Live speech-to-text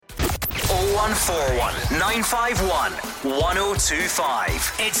0141 951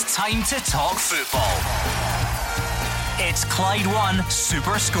 1025. It's time to talk football. It's Clyde One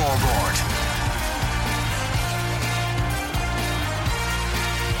Super Scoreboard.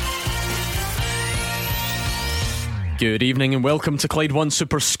 Good evening and welcome to Clyde One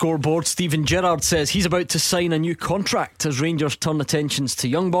Super Scoreboard. Steven Gerrard says he's about to sign a new contract as Rangers turn attentions to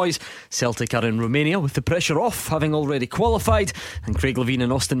young boys. Celtic are in Romania with the pressure off, having already qualified, and Craig Levein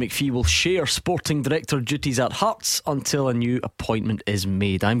and Austin McPhee will share sporting director duties at Hearts until a new appointment is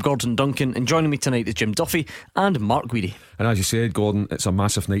made. I'm Gordon Duncan, and joining me tonight is Jim Duffy and Mark Guidi. And as you said, Gordon, it's a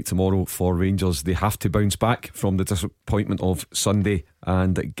massive night tomorrow for Rangers. They have to bounce back from the disappointment of Sunday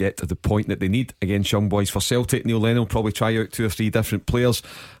and get to the point that they need against young boys. For Celtic, Neil Lennon will probably try out 2 or 3 different players,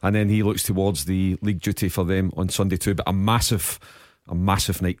 and then he looks towards the league duty for them on Sunday too. But a massive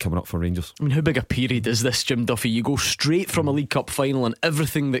night coming up for Rangers. I mean, how big a period is this, Jim Duffy? You go straight from a League Cup final and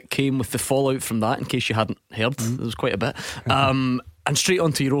everything that came with the fallout from that, in case you hadn't heard. There was quite a bit, and straight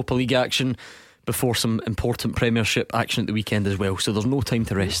onto Europa League action before some important Premiership action at the weekend as well. So there's no time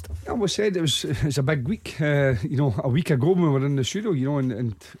to rest. I was said it's a big week. A week ago when we were in the studio,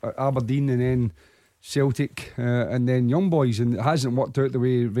 and Aberdeen, and then Celtic, and then young boys, and it hasn't worked out the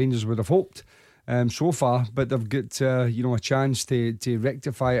way Rangers would have hoped so far. But they've got a chance to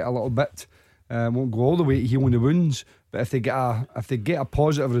rectify it a little bit. Won't go all the way to healing the wounds, but if they get a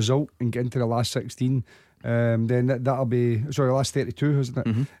positive result and get into the last 16. Then that'll be last 32, isn't it?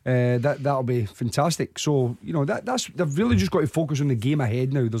 Mm-hmm. That'll be fantastic. So that's they've really just got to focus on the game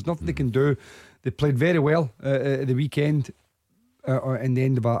ahead now. There's nothing they can do. They played very well at the weekend, in the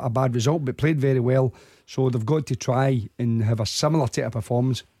end of a bad result, but played very well. So they've got to try and have a similar type of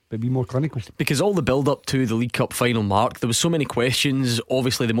performance, but be more clinical. Because all the build up to the League Cup final, Mark, there was so many questions.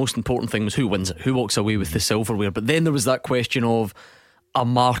 Obviously the most important thing was who wins it, who walks away with the silverware. But then there was that question of a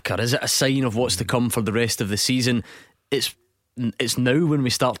marker. Is it a sign of what's to come for the rest of the season? It's now when we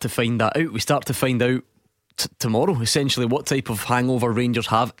start to find that out. We start to find out tomorrow essentially what type of hangover Rangers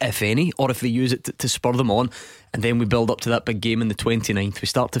have, if any, or if they use it to spur them on, and then we build up to that big game in the 29th. We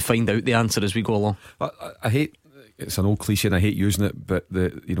start to find out the answer as we go along. I hate, it's an old cliche and I hate using it, but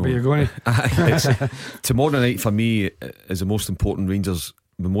where you're going tomorrow night for me is the most important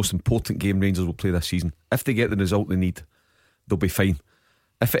game Rangers will play this season. If they get the result they need, they'll be fine.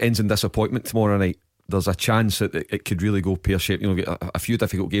 If it ends in disappointment tomorrow night, there's a chance that it could really go pear-shaped. Get a few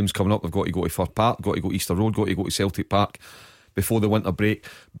difficult games coming up. They've got to go to Fir Park, got to go to Easter Road, got to go to Celtic Park before the winter break.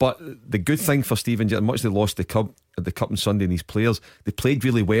 But the good thing for Steven, much they lost the cup on Sunday, and these players, they played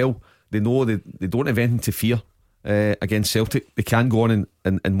really well. They know they don't have anything to fear against Celtic. They can go on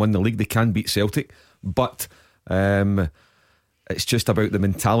and win the league. They can beat Celtic, but it's just about the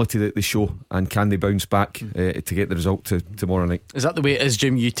mentality that they show, and can they bounce back to get the result tomorrow night. Is that the way it is,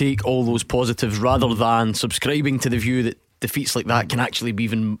 Jim? You take all those positives rather than subscribing to the view that defeats like that can actually be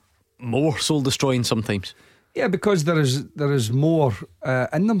even more soul destroying sometimes? Yeah, because there is more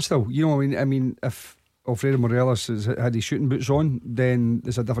in them still. I mean, if Alfredo Morelos had his shooting boots on, then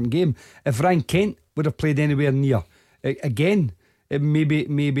it's a different game. If Ryan Kent would have played anywhere near, again, it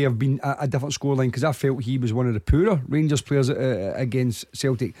maybe have been a different scoreline, because I felt he was one of the poorer Rangers players against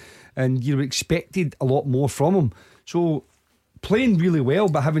Celtic, and you expected a lot more from him. So playing really well,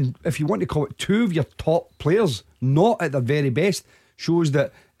 but having, if you want to call it, 2 of your top players not at their very best, shows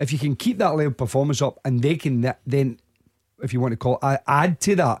that if you can keep that level of performance up, and they can then, if you want to call it, add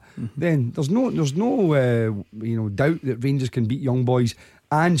to that, then there's no doubt that Rangers can beat young boys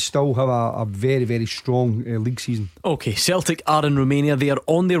and still have a very, very strong league season. Okay, Celtic are in Romania. They are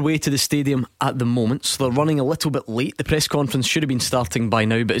on their way to the stadium at the moment, so they're running a little bit late. The press conference should have been starting by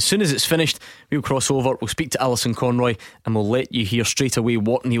now, but as soon as it's finished, we'll cross over, we'll speak to Alison Conroy, and we'll let you hear straight away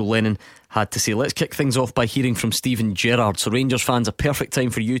what Neil Lennon had to say. Let's kick things off by hearing from Steven Gerrard. So Rangers fans, a perfect time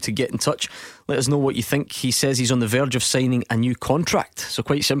for you to get in touch. Let us know what you think. He says he's on the verge of signing a new contract. So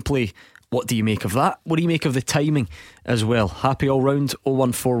quite simply, what do you make of that? What do you make of the timing as well? Happy all round.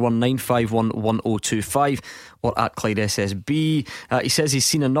 01419511025 or at Clyde SSB. He says he's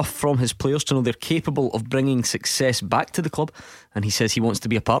seen enough from his players to know they're capable of bringing success back to the club, and he says he wants to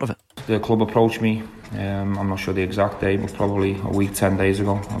be a part of it. The club approached me, I'm not sure the exact date, but probably a week, 10 days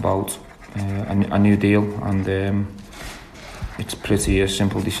ago, about a new deal, and it's pretty a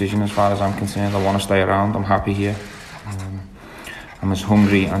simple decision as far as I'm concerned. I want to stay around. I'm happy here. I'm as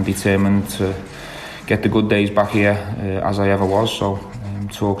hungry and determined to get the good days back here as I ever was. So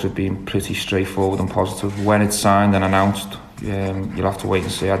talks have been pretty straightforward and positive. When it's signed and announced, you'll have to wait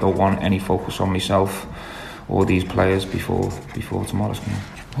and see. I don't want any focus on myself or these players before tomorrow's game.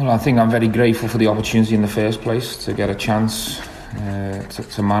 Well, I think I'm very grateful for the opportunity in the first place to get a chance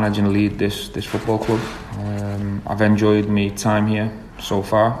to manage and lead this football club. I've enjoyed my time here so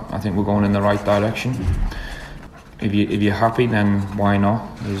far. I think we're going in the right direction. If you're happy, then why not?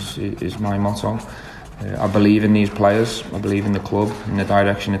 Is my motto. I believe in these players. I believe in the club, in the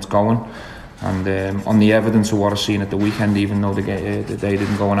direction it's going. And on the evidence of what I've seen at the weekend, even though the day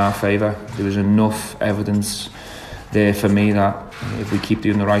didn't go in our favour, there was enough evidence there for me that if we keep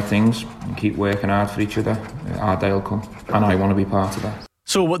doing the right things and keep working hard for each other, our day will come, and I want to be part of that.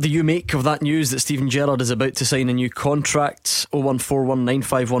 So what do you make of that news that Steven Gerrard is about to sign a new contract?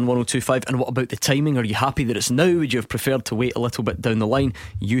 01419511025. And what about the timing? Are you happy that it's now? Would you have preferred to wait a little bit down the line?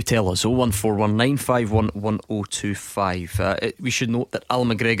 You tell us. 01419511025. We should note that Alan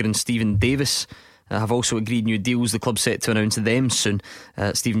McGregor and Stephen Davis have also agreed new deals. The club's set to announce them soon.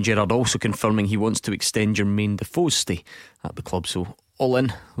 Steven Gerrard also confirming he wants to extend Jermaine Defoe's stay at the club. So all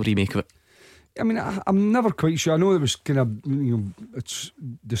in. What do you make of it? I mean, I'm never quite sure. I know it was kind of, it's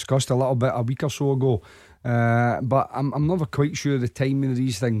discussed a little bit a week or so ago, but I'm never quite sure the timing of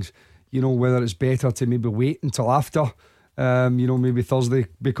these things. Whether it's better to maybe wait until after, maybe Thursday,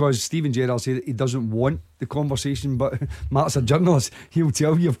 because Steven Gerrard said he doesn't want the conversation. But Matt's a journalist; he'll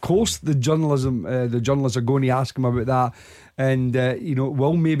tell you, of course, the journalists are going to ask him about that, and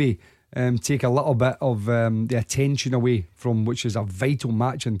will maybe take a little bit of the attention away from which is a vital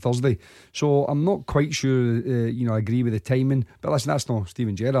match on Thursday. So I'm not quite sure I agree with the timing, but listen, that's not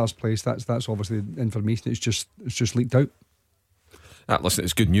Steven Gerrard's place. That's obviously information. It's just leaked out. Listen,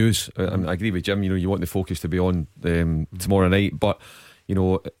 it's good news. I agree with Jim. You want the focus to be on tomorrow night, but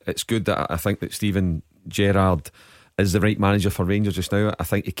it's good that I think that Steven Gerrard is the right manager for Rangers just now. I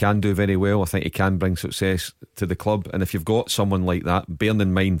think he can do very well. I think he can bring success to the club, and if you've got someone like that, bearing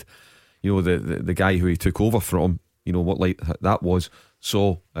in mind the guy who he took over from, what like that was.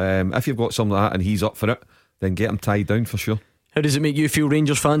 So if you've got something like that and he's up for it, then get him tied down for sure. How does it make you feel,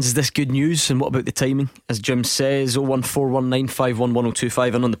 Rangers fans? Is this good news? And what about the timing? As Jim says,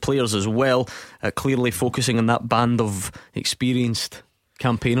 01419511025. And on the players as well, clearly focusing on that band of experienced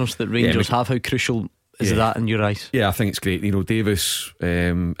campaigners that Rangers have. How crucial is that in your eyes? Yeah, I think it's great. Davis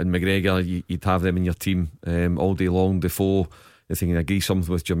and McGregor, you'd have them in your team all day long. Defoe, I think I agree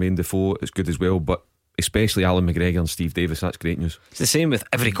something with Jermaine Defoe, it's good as well, but especially Alan McGregor and Steve Davis, that's great news. It's the same with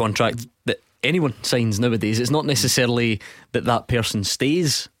every contract that anyone signs nowadays. It's not necessarily that person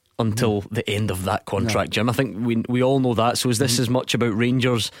stays until the end of that contract, Jim. I think we all know that. So is this as much about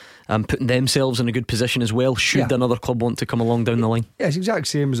Rangers putting themselves in a good position as well, should another club want to come along down the line? Yeah, it's exact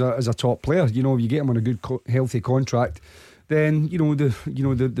same as a top player. If you get him on a good healthy contract, then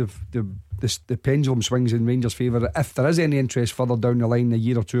the pendulum swings in Rangers' favour if there is any interest further down the line, a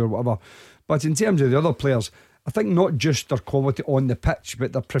year or two or whatever. But in terms of the other players, I think not just their quality on the pitch,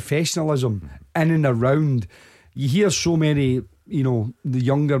 but their professionalism in and around. You hear so many, the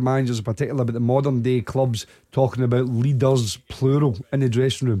younger managers in particular, but the modern day clubs talking about leaders, plural, in the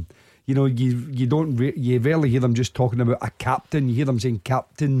dressing room. You rarely hear them just talking about a captain. You hear them saying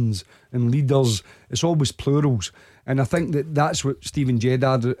captains and leaders. It's always plurals. And I think that's what Steven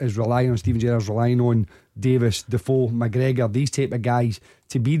Gerrard is relying on. Steven Gerrard's relying on Davis, Defoe, McGregor, these type of guys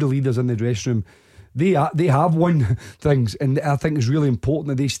to be the leaders in the dressing room. They have won things, and I think it's really important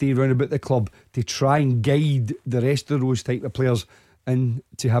that they stay around about the club to try and guide the rest of those type of players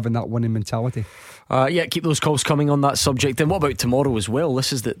into having that winning mentality. Keep those calls coming on that subject. And what about tomorrow as well?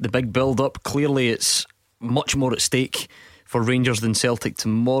 This is the big build up. Clearly it's much more at stake for Rangers than Celtic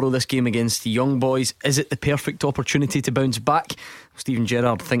tomorrow. This game against the Young Boys, is it the perfect opportunity to bounce back? Steven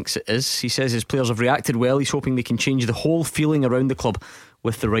Gerrard thinks it is. He says his players have reacted well. He's hoping they can change the whole feeling around the club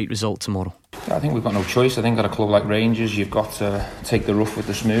with the right result tomorrow. I think we've got no choice. I think at a club like Rangers you've got to take the rough with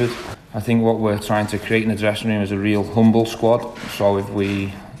the smooth. I think what we're trying to create in the dressing room is a real humble squad. So if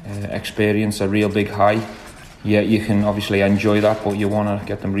we experience a real big high, you can obviously enjoy that, but you want to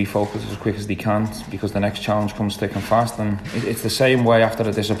get them refocused as quick as they can, because the next challenge comes thick and fast. And it's the same way after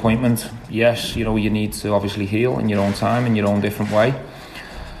a disappointment. Yes, you need to obviously heal in your own time, in your own different way.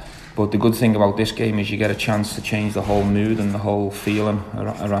 But the good thing about this game is you get a chance to change the whole mood and the whole feeling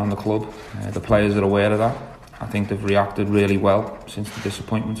around the club. The players are aware of that. I think they've reacted really well since the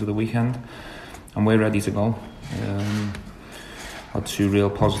disappointment of the weekend, and we're ready to go. Had 2 real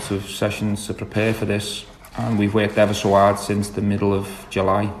positive sessions to prepare for this, and we've worked ever so hard since the middle of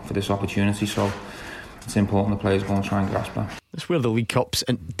July for this opportunity, so it's important the players go and try and grasp that. That's where the League Cup's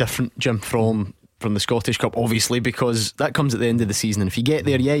different, Jim, from the Scottish Cup, obviously, because that comes at the end of the season, and if you get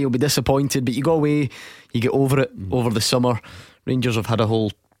there, you'll be disappointed, but you go away, you get over it over the summer. Rangers have had a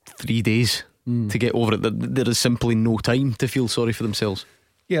whole 3 days to get over it. There is simply no time to feel sorry for themselves.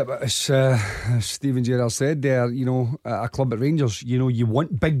 Yeah, but as Stephen Gerrard said there, you know, at a club at Rangers, you know, you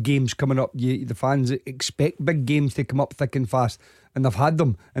want big games coming up. The fans expect big games to come up thick and fast, and they've had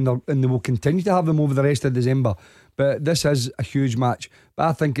them, and they will continue to have them over the rest of December. But this is a huge match. But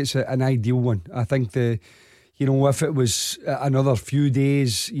I think it's an ideal one. I think you know, if it was another few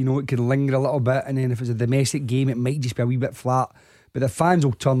days, you know, it could linger a little bit, and then if it's a domestic game, it might just be a wee bit flat. But the fans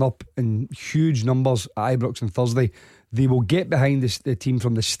will turn up in huge numbers at Ibrox on Thursday. They will get behind the team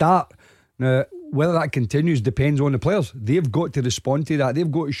from the start. Now, whether that continues depends on the players. They've got to respond to that. They've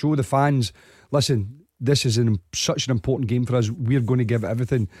got to show the fans, listen, this is such an important game for us. We're going to give it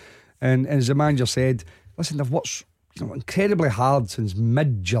everything. And as the manager said, listen, they've worked incredibly hard since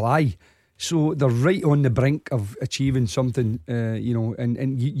mid-July. So they're right on the brink of achieving something, you know,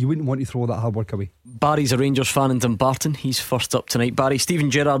 and you wouldn't want to throw that hard work away. Barry's a Rangers fan in Dumbarton. He's first up tonight. Barry, Stephen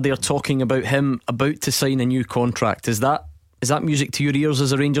Gerrard there talking about him about to sign a new contract. Is that music to your ears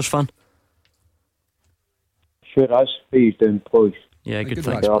as a Rangers fan? Sure as. He's doing please. Yeah, good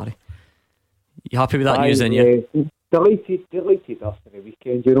thanks, Barry. You happy with that news then, yeah? Delighted after the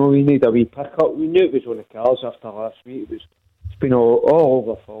weekend. You know, we need a wee pick up. We knew it was on the cards after last week. It's been all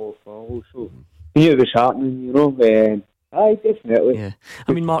over follow. So we knew it was happening, you know. Aye, definitely. Yeah.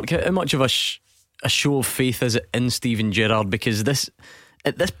 I mean, Mark, how much of a show of faith is it in Stephen Gerrard? Because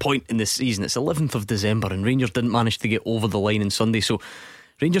at this point in the season, it's 11th of December and Rangers didn't manage to get over the line on Sunday. So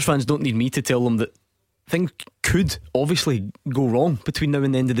Rangers fans don't need me to tell them that things could obviously go wrong between now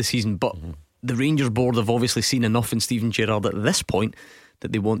and the end of the season. But the Rangers board have obviously seen enough in Stephen Gerrard at this point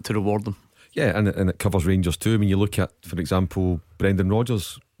that they want to reward them. Yeah, and it covers Rangers too. I mean, you look at, for example, Brendan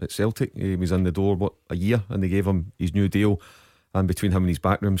Rodgers at Celtic. He was in the door a year, and they gave him his new deal, and between him and his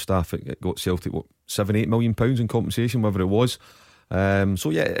backroom staff, it got Celtic £7-8 million in compensation, whatever it was. So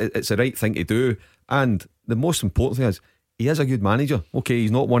yeah, it's the right thing to do. And the most important thing is he is a good manager. Okay,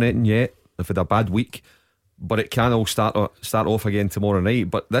 he's not won anything yet. They've had a bad week, but it can all start off again tomorrow night.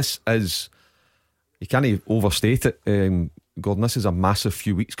 But this is, you can't overstate it. Gordon, this is a massive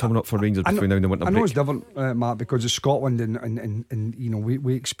few weeks coming up for Rangers between now and the winter break. I know it's different, Matt, because it's Scotland and you know,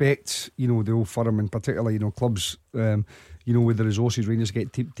 we expect, you know, the Old Firm in particular, you know, clubs, you know, with the resources Rangers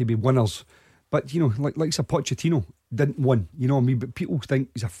get to be winners. But, you know, like Sir Pochettino didn't win, you know what I mean? But people think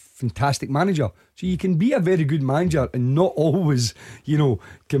he's a fantastic manager. So you can be a very good manager and not always, you know,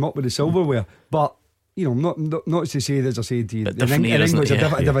 come up with the silverware. But, you know, not to say, as I said to you, in English a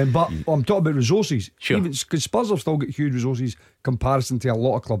different. But I'm talking about resources. Sure. Even because Spurs have still got huge resources comparison to a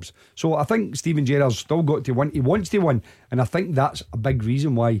lot of clubs. So I think Stephen Gerrard's still got to win. He wants to win, and I think that's a big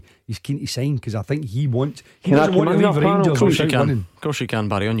reason why he's keen to sign, because I think he doesn't want to leave Rangers without winning. Of course you can,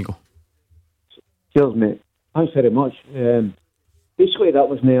 Barry. On you go. Cheers, mate. Thanks very much. Basically, that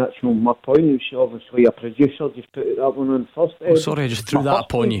was my point. It was obviously a producer just put that one on first. Sorry, I just threw that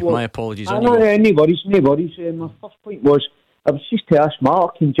upon you. My apologies. No worries. My first point was, I was just to ask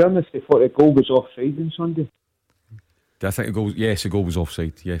Mark and Jim if they thought the goal was offside on Sunday. I think the goal was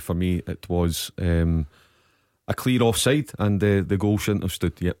offside. Yeah, for me it was a clear offside, and the goal shouldn't have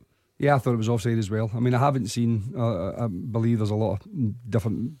stood. Yep. Yeah, I thought it was offside as well. I mean, I haven't seen. I believe there's a lot of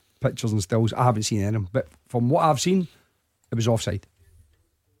different pictures and stills. I haven't seen any of them, but from what I've seen, it was offside.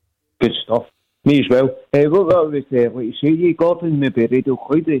 Good stuff. Me as well. What was what you say, Gordon? Maybe Radio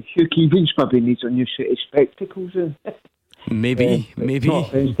Clyde. Hugh Keevins maybe needs a new set of spectacles. Maybe.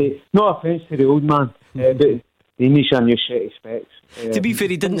 No offence to the old man, but he needs a new set of specs. To be fair,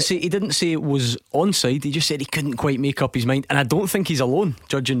 he didn't say it was onside. He just said he couldn't quite make up his mind, and I don't think he's alone,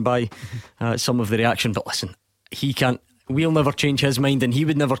 judging by some of the reaction. But listen, he can't. We'll never change his mind, and he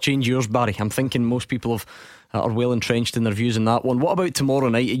would never change yours, Barry. I'm thinking most people are well entrenched in their views on that one. What about tomorrow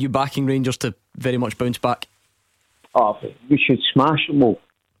night? Are you backing Rangers to very much bounce back? Oh, we should smash them all.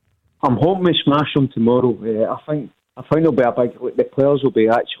 I'm hoping we smash them tomorrow. I think it'll be a big. The players will be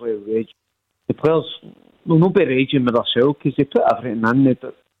actually raging. The players will not be raging with themselves because they put everything in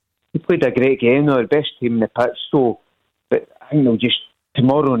there. They played a great game. They're the best team in the pitch. So, but I think they'll just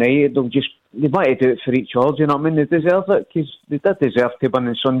tomorrow night. They want to do it for each other. You know what I mean? They deserve it because they did deserve to win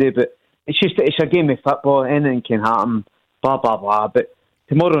on Sunday. But it's a game of football. Anything can happen. Blah blah blah. But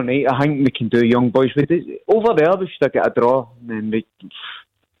tomorrow night, I think we can do young boys. Over there, we should have got a draw, and then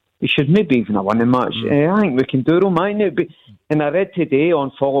we should maybe even a winning match. I think we can do them. And I read today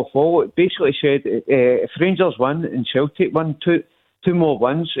on Follow, it basically said if Rangers win and Celtic win, two more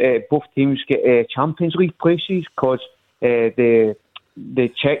wins, both teams get Champions League places because the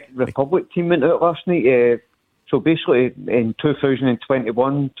Czech Republic team went out last night. So basically in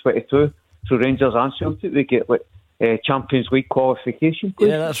 2021-22, so Rangers and Celtic, we get Champions League qualification.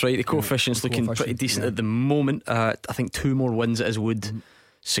 Yeah, that's right. The coefficient's looking pretty decent at the moment. I think 2 more wins as would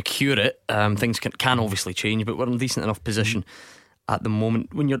secure it. Things can obviously change, but we're in a decent enough position at the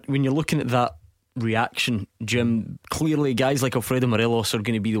moment. When you're looking at that reaction, Jim, clearly guys like Alfredo Morelos are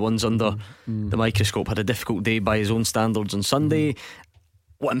going to be the ones under the microscope. Had a difficult day by his own standards on Sunday.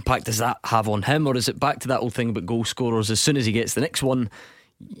 What impact does that have on him? Or is it back to that old thing about goal scorers? As soon as he gets the next one,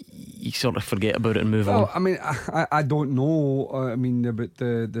 you sort of forget about it and move on. I mean, I don't know. I mean, about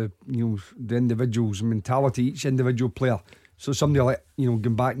the individual's mentality, each individual player. So somebody like,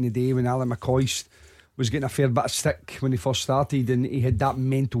 going back in the day when Alan McCoist was getting a fair bit of stick when he first started, and he had that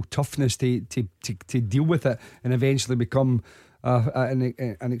mental toughness to deal with it and eventually become an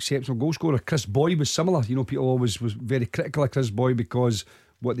exceptional goal scorer. Chris Boyd was similar. People always was very critical of Chris Boyd because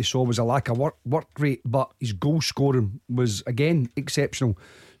what they saw was a lack of work rate, but his goal scoring was again exceptional.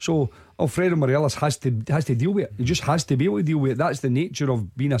 So Alfredo Morelos has to deal with it. He just has to be able to deal with it. That's the nature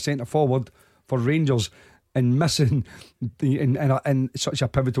of being a centre forward for Rangers and missing in such a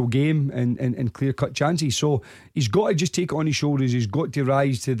pivotal game and clear cut chances. So he's got to just take it on his shoulders. He's got to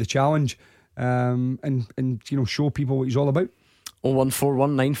rise to the challenge and show people what he's all about.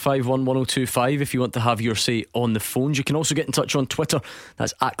 0141 951 1025 if you want to have your say on the phones. You can also get in touch on Twitter.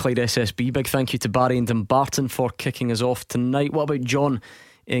 That's at Clyde SSB. Big thank you to Barry and Dumbarton for kicking us off tonight. What about John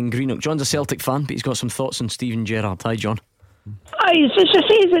in Greenock? John's a Celtic fan, but he's got some thoughts on Steven Gerrard. Hi, John. It's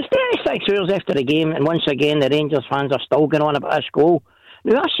 36 hours after the game, and once again the Rangers fans are still going on about this goal.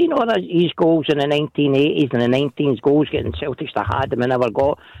 Now, I've seen all these goals in the 1980s and the 19s, goals getting Celtics to had them and never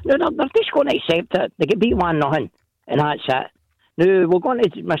got. Now, they're just going to accept it. They get beat 1-0 and that's it. Now, we're going to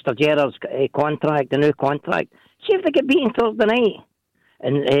Mr. Gerrard's contract, the new contract. See if they get beaten Thursday night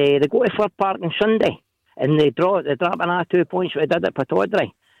and they go to Fir Park on Sunday and they drop another 2 points what they did at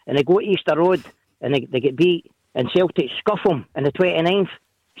Pittodrie, and they go to Easter Road and they get beat and Celtic scuff them in the 29th.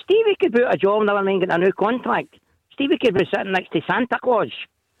 Stevie could put a job, never mind getting a new contract. Stevie could be sitting next to Santa Claus.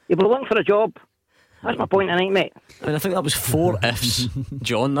 He'd be looking for a job. That's my point tonight, mate. I mean, I think that was 4 ifs,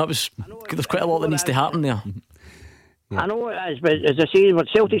 John. There's quite a lot that needs to happen there. I know it is, but as I say,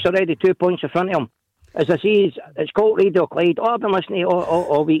 Celtic's already 2 points in front of him. As I say, it's called Radio Clyde. I've been listening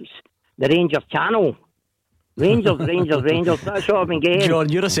all weeks. The Rangers channel. Rangers. That's what I've been getting. John,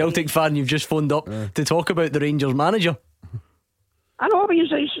 you're a Celtic fan. You've just phoned up to talk about the Rangers manager. I know, but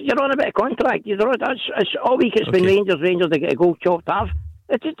you're on a bit of contract. It's all week it's been Rangers. They get a goal chalked off.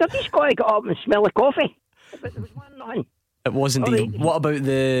 They're just got to get up and smell the coffee. But there was 1-0. It was indeed. What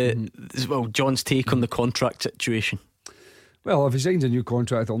about John's take on the contract situation? Well, if he signs a new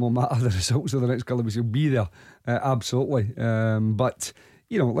contract, it'll no matter the results of the next couple of weeks. He'll be there, absolutely. But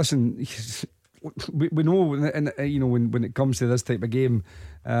listen, we know, and when it comes to this type of game,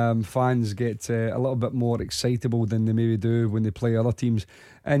 fans get a little bit more excitable than they maybe do when they play other teams,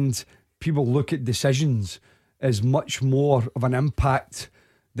 and people look at decisions as much more of an impact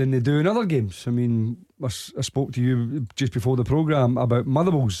than they do in other games. I mean, I spoke to you just before the programme about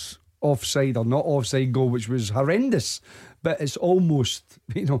Motherwell's offside or not offside goal, which was horrendous, but it's almost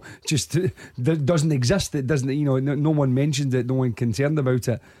just doesn't exist. It doesn't, no one mentions it, no one concerned about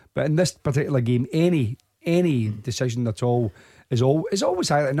it. But in this particular game, any decision at all is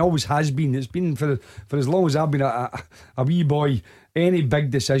always and always has been. It's been for as long as I've been a wee boy. Any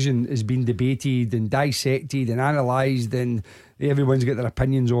big decision has been debated and dissected and analysed, and everyone's got their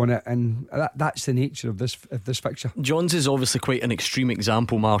opinions on it, and that's the nature of this fixture. John's is obviously quite an extreme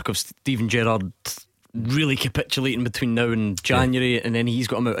example, Mark, of Steven Gerrard really capitulating between now and January, and then he's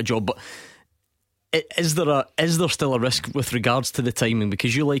got him out of job. But is there still a risk with regards to the timing?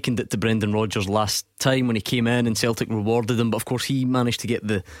 Because you likened it to Brendan Rodgers last time when he came in and Celtic rewarded him, but of course he managed to get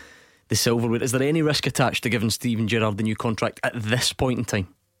the silverware. Is there any risk attached to giving Steven Gerrard the new contract at this point in time?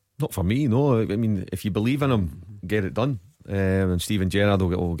 Not for me, no. I mean, if you believe in him, get it done. And Steven Gerrard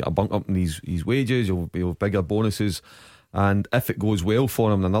will get a bump up in his wages. He'll have bigger bonuses, and if it goes well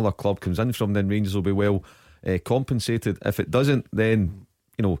for him and another club comes in from, then Rangers will be well compensated. If it doesn't, then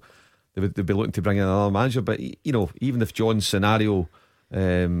they'll be looking to bring in another manager. But even if John's scenario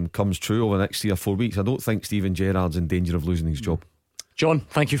comes true over the next 3 or 4 weeks, I don't think Steven Gerrard's in danger of losing his job. John,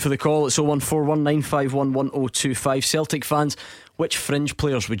 thank you for the call. It's 0141 951 1025. Celtic fans, which fringe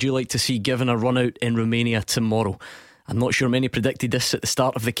players would you like to see given a run out in Romania tomorrow? I'm not sure many predicted this at the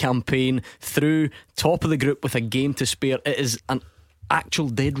start of the campaign. Through top of the group with a game to spare, it is an actual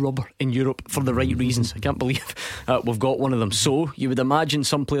dead rubber in Europe for the right reasons. I can't believe we've got one of them. So you would imagine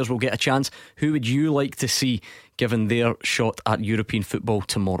some players will get a chance. Who would you like to see given their shot at European football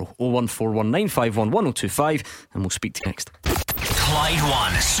tomorrow. 01419511025, and we'll speak to you next. Clyde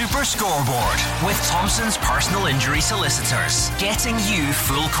One Super Scoreboard with Thompson's personal injury solicitors. Getting you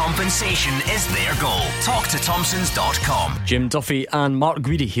full compensation is their goal. Talk to Thompsons.com. Jim Duffy and Mark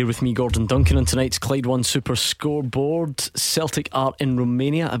Guidi here with me, Gordon Duncan, on tonight's Clyde One Super Scoreboard. Celtic are in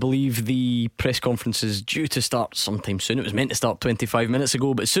Romania. I believe the press conference is due to start sometime soon. It was meant to start 25 minutes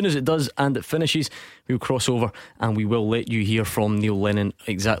ago, but as soon as it does and it finishes, we'll cross over and we will let you hear from Neil Lennon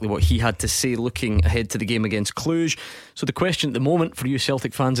exactly what he had to say looking ahead to the game against Cluj. So the question at the moment for you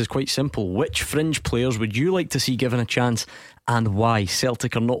Celtic fans is quite simple. Which fringe players would you like to see given a chance, and why?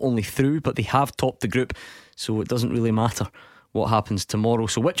 Celtic are not only through, but they have topped the group, so it doesn't really matter what happens tomorrow.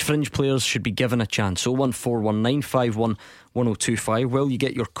 So which fringe players should be given a chance? 01419511025. Well, you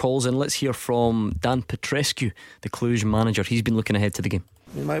get your calls in. Let's hear from Dan Petrescu, the Cluj manager. He's been looking ahead to the game.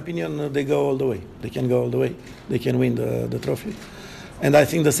 In my opinion, they go all the way. They can go all the way. They can win the trophy. And I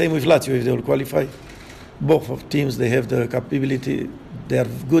think the same with Lazio if they will qualify. Both of teams, they have the capability. They are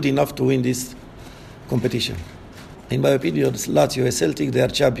good enough to win this competition. In my opinion, Lazio and Celtic, they are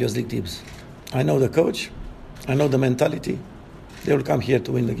Champions League teams. I know the coach. I know the mentality. They will come here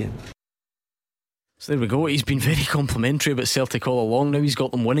to win the game. So there we go. He's been very complimentary about Celtic all along. Now he's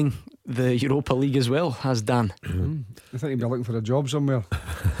got them winning the Europa League as well, has Dan. I think he'd be looking for a job somewhere.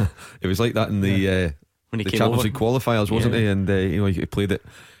 It was like that in the Champions League qualifiers, wasn't he? And he played it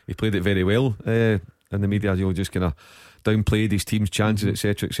very well. In the media, just kind of downplayed his team's chances,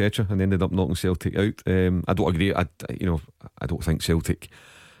 etc., and ended up knocking Celtic out. I don't agree. I don't think Celtic.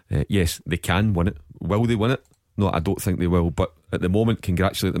 Yes, they can win it. Will they win it? No, I don't think they will. But at the moment,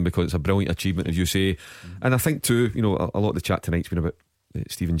 congratulate them because it's a brilliant achievement, as you say. And I think too, a lot of the chat tonight's been about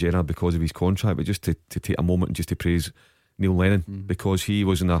Steven Gerrard because of his contract, but just to take a moment and just to praise Neil Lennon because he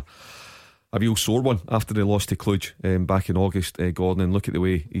was in a real sore one after they lost to Cluj back in August, Gordon, and look at the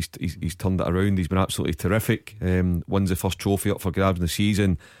way he's turned it around. He's been absolutely terrific. Wins the first trophy up for grabs in the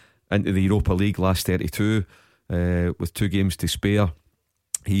season, into the Europa League last 32 with 2 games to spare.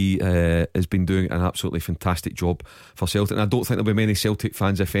 He has been doing an absolutely fantastic job for Celtic, and I don't think there'll be many Celtic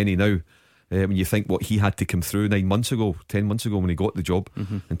fans, if any, now when you think what he had to come through 10 months ago when he got the job,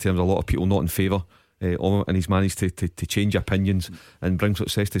 in terms of a lot of people not in favour of him, and he's managed to change opinions and bring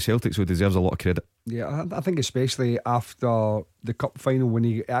success to Celtic, so he deserves a lot of credit. Yeah, I think especially after the cup final when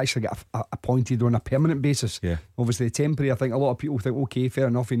he actually got appointed on a permanent basis. Yeah. Obviously temporary, I think a lot of people think okay, fair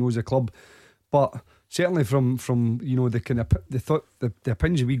enough, he knows the club, but certainly from the kind of the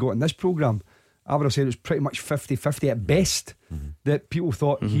opinions we got in this programme, I would have said it was pretty much 50-50 at best, that people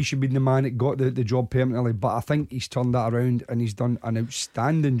thought he should be the man that got the job permanently. But I think he's turned that around and he's done an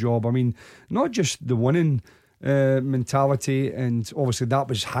outstanding job. I mean, not just the winning mentality, and obviously that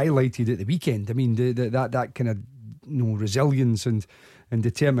was highlighted at the weekend. I mean, that kind of resilience and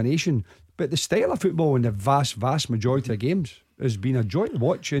determination, but the style of football in the vast majority of games has been a joy to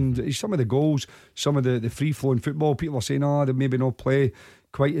watch. And some of the goals, some of the free-flowing football, people are saying they maybe not play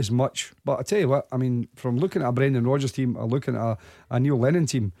quite as much, but I tell you what, I mean, from looking at a Brendan Rodgers team or looking at a Neil Lennon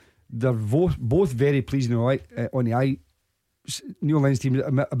team, they're both very pleasing on the eye. Neil Lennon's team is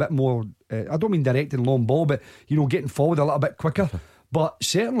a bit more I don't mean direct and long ball, but getting forward a little bit quicker. But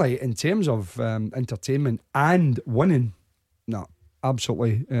certainly in terms of entertainment and winning,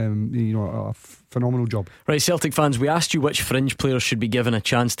 absolutely, a phenomenal job. Right, Celtic fans, we asked you which fringe players should be given a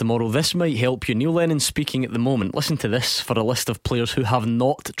chance tomorrow. This might help you. Neil Lennon speaking at the moment. Listen to this for a list of players who have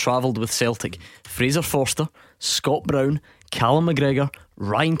not travelled with Celtic: Fraser Forster, Scott Brown, Callum McGregor,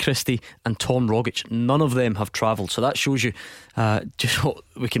 Ryan Christie and Tom Rogic. None of them have travelled, so that shows you just what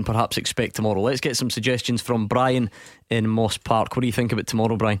we can perhaps expect tomorrow. Let's get some suggestions from Brian in Moss Park. What do you think about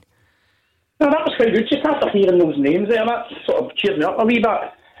tomorrow, Brian? No, that was quite good. Just after hearing those names there, that sort of cheered me up a wee bit.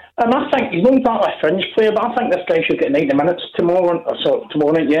 I think he's not exactly a fringe player, but I think this guy should get 90 minutes tomorrow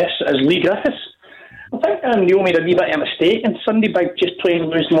night, yes, as Lee Griffiths. I think Neil made a wee bit of a mistake on Sunday by just playing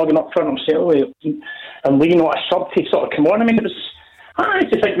Lewis Morgan up front himself and Lee not a sub to sort of come on. I mean, I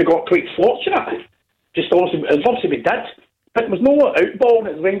actually think we got quite fortunate. Obviously we did, but there was no outball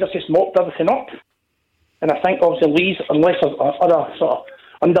and Rangers just mopped everything up. And I think obviously Lee's, unless there's other sort of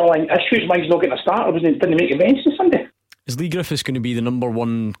underlying issues, why he's not getting a start or didn't make a bench on Sunday. Is Lee Griffiths going to be the number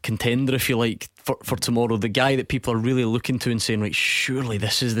one contender, if you like, for tomorrow? The guy that people are really looking to and saying, right, surely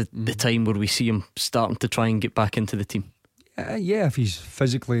this is the time where we see him starting to try and get back into the team? Yeah, if he's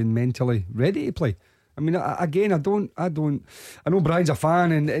physically and mentally ready to play. I mean, again, I know Brian's a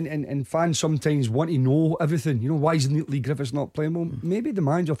fan, and fans sometimes want to know everything. You know, why is Lee Griffiths not playing? Well, maybe the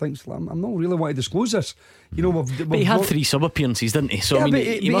manager thinks, I'm not really want to disclose this. You know, but he had 3 sub appearances, didn't he? So yeah, I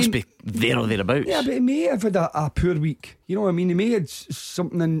mean, he must be there or thereabouts. Yeah, but he may have had a poor week. You know what I mean? He may have had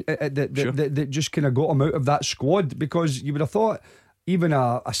something that just kind of got him out of that squad, because you would have thought even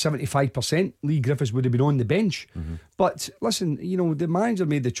a 75% Lee Griffiths would have been on the bench. But listen, you know, the manager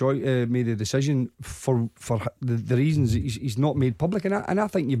made the choice, made the decision for the reasons he's not made public, and I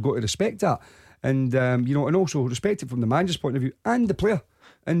think you've got to respect that, and you know, and also respect it from the manager's point of view and the player.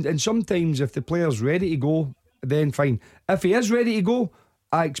 And sometimes if the player's ready to go, then fine. If he is ready to go,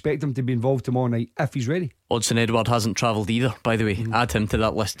 I expect him to be involved tomorrow night if he's ready. Odsonne Edouard hasn't travelled either, by the way. Add him to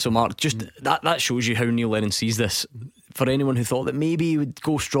that list. So Mark, just that shows you how Neil Lennon sees this. For anyone who thought that maybe he would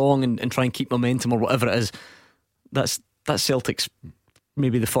go strong and try and keep momentum or whatever it is, that's Celtic's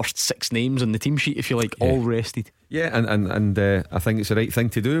maybe the first 6 names on the team sheet, if you like, all rested. Yeah, and I think it's the right thing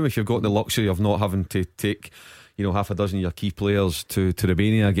to do if you've got the luxury of not having to take, you know, half a dozen of your key players to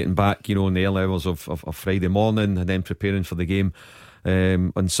Romania, getting back, you know, in the early hours of Friday morning, and then preparing for the game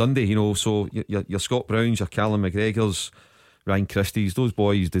on Sunday. You know, so your Scott Browns, your Callum McGregors, Ryan Christie's, those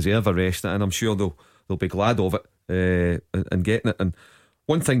boys deserve a rest, and I'm sure they'll be glad of it and getting it. And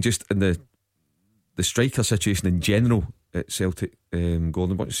one thing, just in the striker situation in general at Celtic,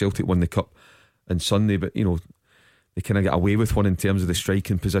 Gordon, Celtic won the cup on Sunday, but you know, they kind of get away with one in terms of the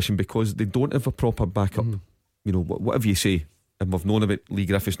striking position because they don't have a proper backup. You know, whatever you say, and we've known about Lee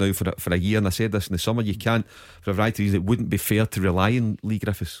Griffiths now for a year, and I said this in the summer, you can't, for a variety of reasons, it wouldn't be fair to rely on Lee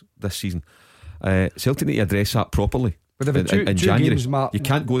Griffiths this season. Celtic need to address that properly. But in January, you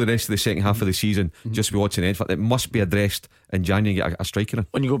can't go the rest of the second half of the season just with Odsonne Edouard. It must be addressed in January and get a striker in.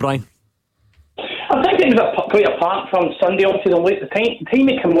 On you go, Brian. I think it was quite apart from Sunday. Obviously, the time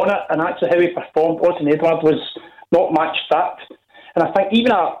he came on it and actually how he performed, Odsonne Edouard was not matched that. And I think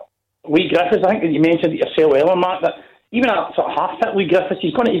even a Lee Griffiths, I think that you mentioned it yourself earlier, Mark, that even a sort of half-fit Lee Griffiths,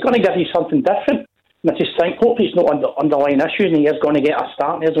 he's going to give you something different. And I just think, hopefully it's not underlying issues and he is going to get a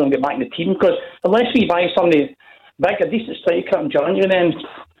start and he's going to get back in the team, because unless we buy somebody big, a decent striker in January, then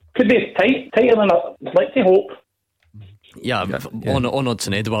could be tighter than I'd like to hope. Yeah, on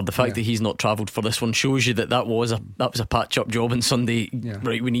Odsonne Edouard, the fact that he's not travelled for this one shows you that was a patch-up job on Sunday.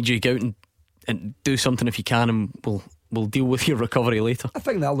 Right, we need you to go out and do something if you can, and we'll deal with your recovery later. I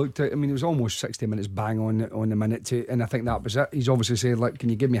think that looked at, I mean, it was almost 60 minutes bang on the minute and I think that was it. He's obviously said, like, can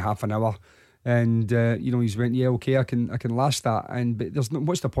you give me half an hour? And you know, he's went, yeah, okay, I can last that. And but there's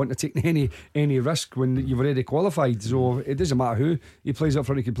what's the point of taking any risk when you've already qualified? So it doesn't matter who he plays up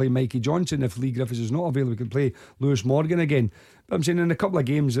front. He can play Mikey Johnson. If Lee Griffiths is not available, he can play Lewis Morgan again. But I'm saying in a couple of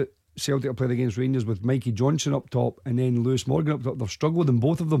games that Celtic have played against Rangers with Mikey Johnson up top and then Lewis Morgan up top, they've struggled in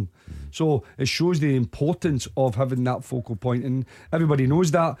both of them. So it shows the importance of having that focal point, and everybody knows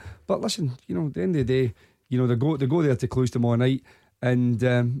that. But listen, you know, at the end of the day, you know, they go there to close tomorrow night. And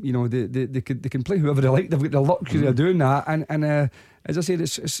you know, they can play whoever they like. They've got the luxury of doing that. And as I said,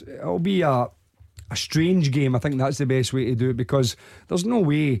 it'll be a strange game. I think that's the best way to do it, because there's no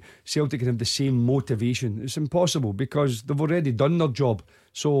way Celtic can have the same motivation. It's impossible, because they've already done their job.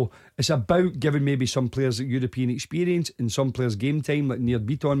 So it's about giving maybe some players European experience and some players game time, like Near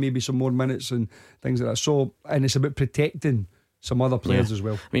Beaton, maybe some more minutes and things like that. So, and it's about protecting some other players as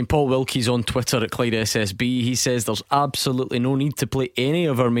well. I mean, Paul Wilkie's on Twitter at Clyde SSB. He says there's absolutely no need to play any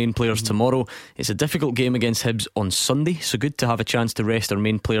of our main players tomorrow. It's a difficult game against Hibs on Sunday, so good to have a chance to rest our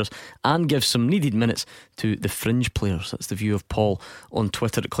main players and give some needed minutes to the fringe players. That's the view of Paul on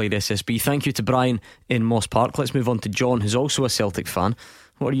Twitter at Clyde SSB. Thank you to Brian in Moss Park. Let's move on to John, who's also a Celtic fan.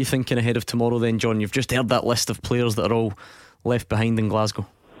 What are you thinking ahead of tomorrow then, John? You've just heard that list of players that are all left behind in Glasgow.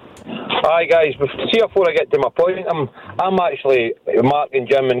 Hi guys, before I get to my point, I'm actually, Mark and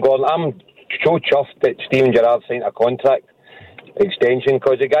Jim and Gordon, I'm so chuffed that Steven Gerrard signed a contract extension,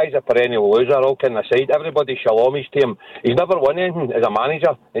 because the guy's a perennial loser, all kidding aside. Everybody shalomies to him. He's never won anything as a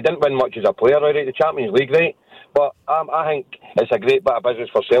manager. He didn't win much as a player, right, the Champions League, right? But I think it's a great bit of business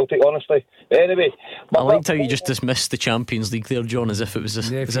for Celtic, honestly. But anyway, I liked how you just dismissed the Champions League there, John, as if it was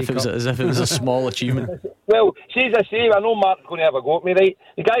a small achievement. Well, see, as I say, I know Mark's going to have a go at me, right?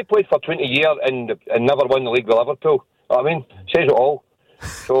 The guy played for 20 years and never won the league with Liverpool. You know what I mean? Says it all.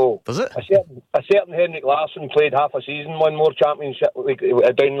 So does it? A certain Henrik Larsson played half a season, won more Championship League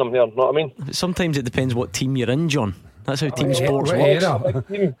down them there. You know what I mean? Sometimes it depends what team you're in, John. That's how team sports works.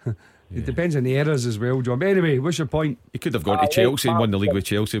 It depends on the eras as well, John. But anyway, what's your point? He could have gone to Chelsea and won the league with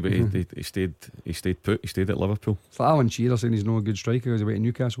Chelsea, but he stayed put. He stayed at Liverpool. It's like Alan Shearer saying he's not a good striker because he went to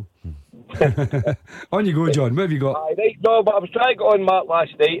Newcastle. On you go, John. What have you got? Right, no, but I was trying to get on Mark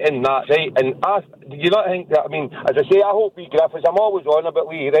last night and that, right? And do you not think that, I mean, as I say, I hope Lee Griffiths, I'm always on about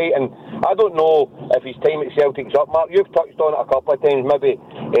Lee, right? And I don't know if his time at Celtic's up, Mark. You've touched on it a couple of times. Maybe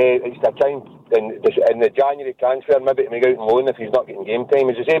it's the time in the January transfer, maybe to make out on loan if he's not getting game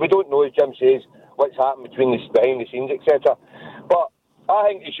time. As I say, we don't know, as Jim says, what's happened behind the scenes, etc. But I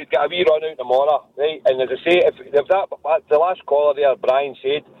think he should get a wee run out tomorrow, right? And as I say, if that, the last caller there, Brian,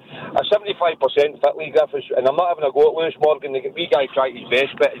 said a 75% fit Lee Griffiths, and I'm not having a go at Lewis Morgan, the wee guy tried his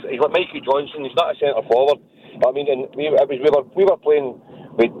best, but he's like Mikey Johnson, he's not a centre forward. I mean, and we were playing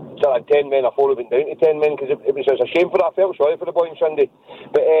with sort of 10 men, before we went down to 10 men, because it was a shame for that. I felt sorry for the boy on Sunday.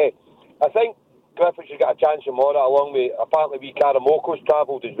 But I think Griffiths should get a chance tomorrow, along with apparently wee Karamoko's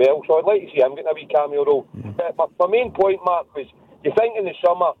travelled as well, so I'd like to see him getting a wee cameo role. But my main point, Mark, was you think in the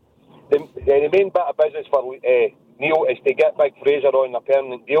summer the main bit of business for Neil is to get Big Fraser on a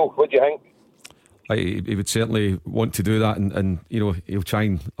permanent deal? What do you think? He would certainly want to do that, and you know, he'll try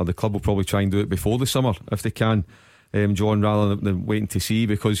and, or the club will probably try and do it before the summer if they can, John, rather than waiting to see,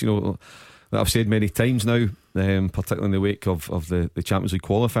 because you know, I've said many times now, particularly in the wake of the Champions League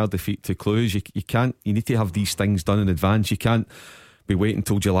qualifier defeat to Cluj, you need to have these things done in advance. You can't be waiting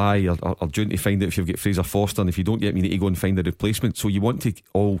until July or June to find out if you've got Fraser Forster, and if you don't get him, you need to go and find a replacement. So you want to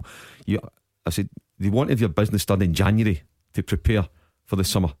they wanted your business done in January to prepare for the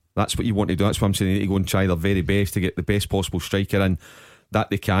summer. That's what you want to do. That's why I'm saying they need to go and try their very best to get the best possible striker in that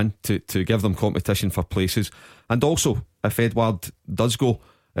they can, to give them competition for places. And also, if Edouard does go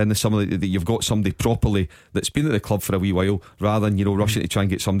in the summer, that you've got somebody properly that's been at the club for a wee while, rather than, you know, rushing to try and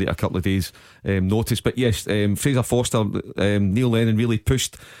get somebody a couple of days notice. But yes, Fraser Forster, Neil Lennon really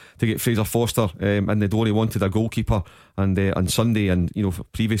pushed to get Fraser Forster in the door. He wanted a goalkeeper, and on Sunday, and you know, for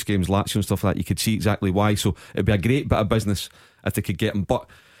previous games, Lazio and stuff like that, you could see exactly why. So it'd be a great bit of business if they could get him. But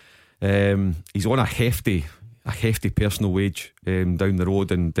he's on a hefty personal wage down the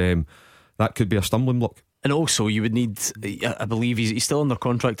road, and that could be a stumbling block. And also, you would need, I believe he's still under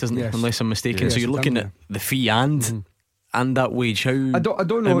contract, isn't he? Unless I'm mistaken. So you're looking at the fee and that wage. I don't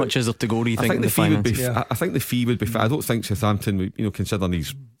know how much is there to go. Do you think? I think the fee would be fair. I don't think Southampton would, you know, considering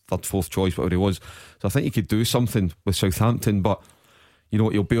he's third, fourth choice, whatever he was. So I think he could do something with Southampton, but you know,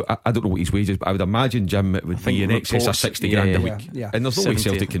 he'll be, I don't know what his wage is, but I would imagine, Jim, it would be in excess of 60 grand a week. And there's no way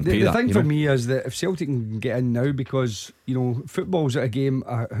Celtic can pay that. The thing for me is that if Celtic can get in now, because you know, football's at a game,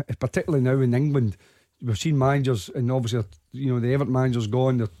 particularly now in England. We've seen managers, and obviously, you know, the Everton manager's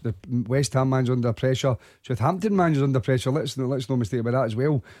gone, the West Ham manager's under pressure, Southampton manager's under pressure. Let's no mistake about that as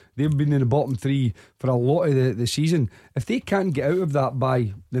well. They've been in the bottom three for a lot of the season. If they can't get out of that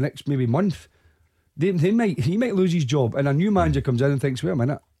by the next maybe month, he might lose his job, and a new manager comes in and thinks, wait a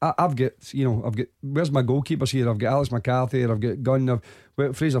minute, I've got where's my goalkeepers here? I've got Alex McCarthy, I've got Gunn,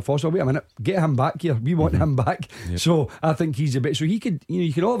 Fraser Forster. Wait a minute, get him back here. We want him back. Yep. So I think he's a bit. So he could, you know,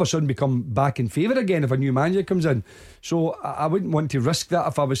 you can all of a sudden become back in favour again if a new manager comes in. So I wouldn't want to risk that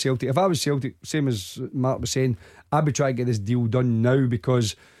if I was Celtic. If I was Celtic, same as Mark was saying, I'd be trying to get this deal done now,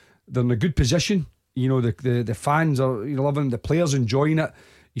 because they're in a good position. You know, the fans are, you know, loving it, the players enjoying it.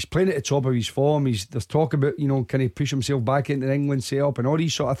 He's playing at the top of his form. There's talk about, you know, can he push himself back into the England setup and all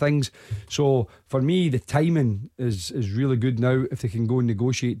these sort of things. So for me, the timing is really good now if they can go and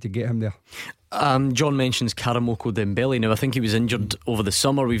negotiate to get him there. John mentions Karamoko Dembele. Now I think he was injured over the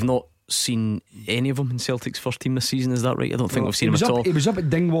summer. We've not seen any of them in Celtic's first team this season, is that right? I don't think we've seen him at all. He was up at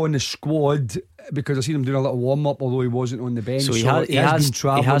Dingwall in the squad, because I seen him doing a little warm up, although he wasn't on the bench. So he has been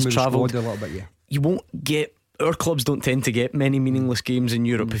travelling with the squad a little bit. Yeah, you won't get. Our clubs don't tend to get many meaningless games in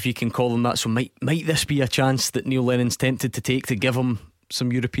Europe, if you can call them that. So might this be a chance that Neil Lennon's tempted to take to give him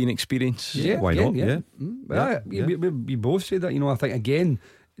some European experience? Yeah, why not? Yeah. We both say that. You know, I think again,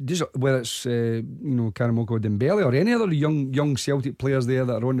 just whether it's you know, Karamoko Dembele or any other young Celtic players there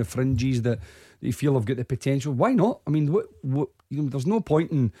that are on the fringes that you feel have got the potential, why not? I mean, what you know, there's no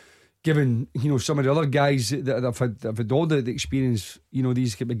point in giving, you know, some of the other guys that have had all the experience, you know,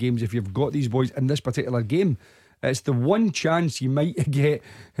 these type of games. If you've got these boys in this particular game, it's the one chance you might get,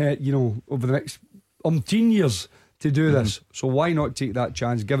 you know, over the next umpteen years to do this. So why not take that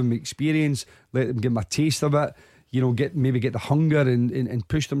chance? Give them experience, let them give them a taste of it. You know, get the hunger and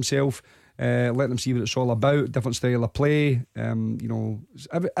push themselves. Let them see what it's all about. Different style of play. You know,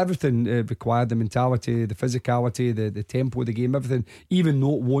 everything required. The mentality, the physicality, the tempo of the game. Everything, even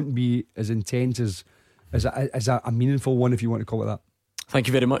though it won't be as intense as a meaningful one, if you want to call it that. Thank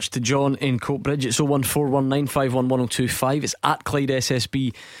you very much to John in Coatbridge. It's 01419511025. It's at Clyde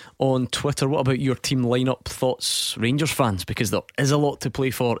SSB on Twitter. What about your team lineup thoughts, Rangers fans? Because there is a lot to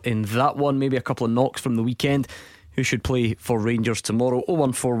play for in that one. Maybe a couple of knocks from the weekend. who should play for Rangers tomorrow.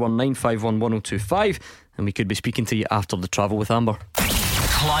 01419511025, and we could be speaking to you after the travel with Amber.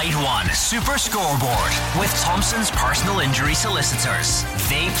 Clyde One Super Scoreboard with Thompson's personal injury solicitors.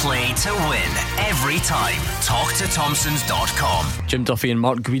 They play to win every time. Talk to Thompsons.com. Jim Duffy and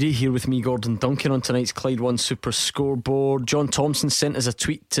Mark Guidi here with me, Gordon Duncan, on tonight's Clyde One Super Scoreboard. John Thompson sent us a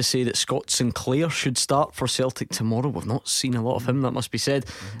tweet to say that Scott Sinclair should start for Celtic tomorrow. We've not seen a lot of him, that must be said,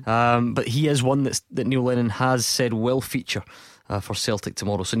 but he is one that Neil Lennon has said will feature for Celtic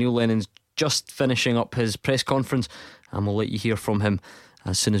tomorrow. So Neil Lennon's just finishing up his press conference, and we'll let you hear from him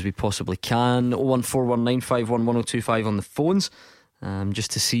as soon as we possibly can. 01419511025 on the phones,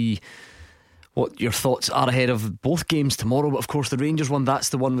 just to see what your thoughts are ahead of both games tomorrow. But of course the Rangers one, that's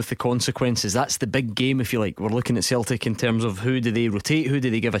the one with the consequences. That's the big game, if you like. We're looking at Celtic in terms of who do they rotate, who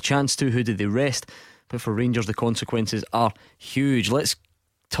do they give a chance to, who do they rest. But for Rangers the consequences are huge. Let's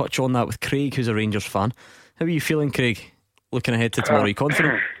touch on that with Craig, who's a Rangers fan. How are you feeling, Craig, looking ahead to tomorrow? Are you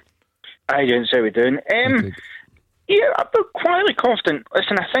confident? Hi gents, how we doing? Yeah, I'm quietly confident.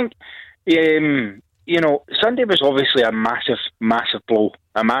 Listen, I think Sunday was obviously a massive blow,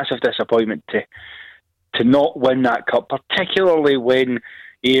 a massive disappointment to not win that cup, particularly when,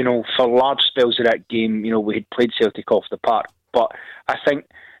 for large spells of that game, we had played Celtic off the park. But I think,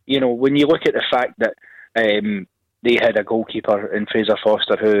 when you look at the fact that they had a goalkeeper in Fraser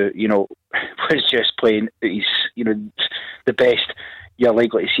Foster who, was just playing, he's, the best you're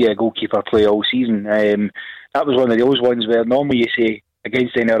likely to see a goalkeeper play all season. That was one of those ones where normally you say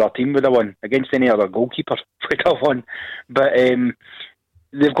against any other team would have won, against any other goalkeeper would have won. But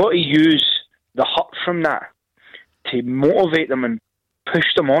they've got to use the hurt from that to motivate them and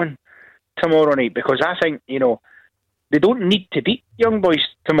push them on tomorrow night, because I think, they don't need to beat Young Boys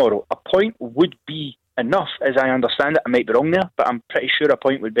tomorrow. A point would be enough, as I understand it. I might be wrong there, but I'm pretty sure a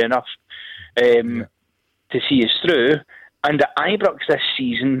point would be enough to see us through. And at Ibrox this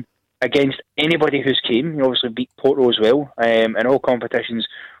season, against anybody who's came, you obviously beat Porto as well. In all competitions,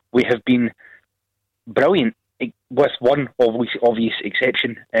 we have been brilliant, with one obvious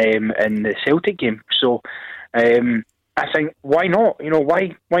exception in the Celtic game. So I think, why not?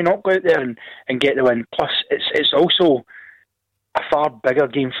 Why not go out there and get the win? Plus, it's also a far bigger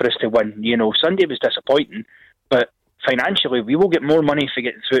game for us to win. Sunday was disappointing, but financially, we will get more money for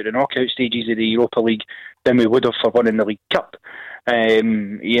getting through to the knockout stages of the Europa League than we would have for winning the League Cup.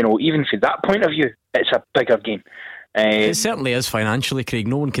 Even from that point of view, it's a bigger game. It certainly is financially, Craig.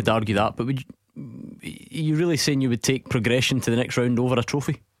 No one could argue that. But are you really saying you would take progression to the next round over a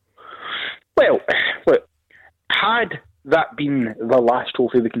trophy? Well, look, had that been the last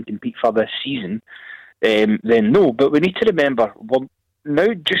trophy we can compete for this season, then no. But we need to remember, we're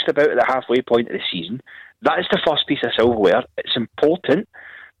now just about at the halfway point of the season. That is the first piece of silverware. It's important,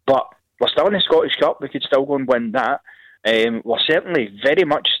 but we're still in the Scottish Cup. We could still go and win that. We're certainly very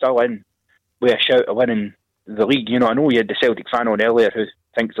much still in with a shout of winning the league. I know you had the Celtic fan on earlier who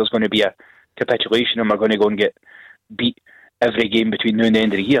thinks there's going to be a capitulation and we're going to go and get beat every game between now and the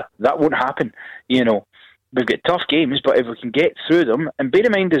end of the year. That won't happen. We've got tough games, but if we can get through them, and bear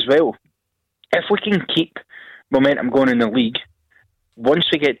in mind as well, if we can keep momentum going in the league, once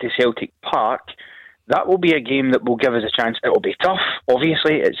we get to Celtic Park, that will be a game that will give us a chance. It will be tough,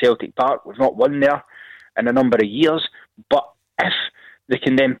 obviously, at Celtic Park. We've not won there in a number of years, but if they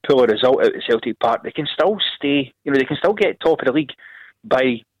can then pull a result out at Celtic Park, they can still stay, they can still get top of the league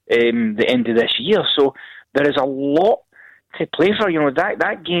by the end of this year. So there is a lot to play for.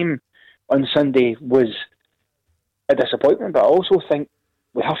 That game on Sunday was a disappointment, but I also think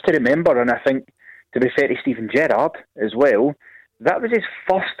we have to remember, and I think to be fair to Steven Gerrard as well, that was his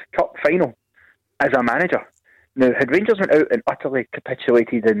first cup final as a manager. Now, had Rangers went out and utterly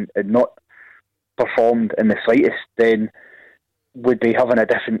capitulated and not performed in the slightest, then would be having a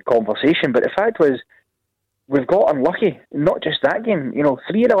different conversation. But the fact was, we've got unlucky. Not just that game.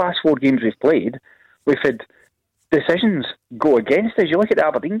 3 of the last 4 games we've played, we've had decisions go against us. You look at the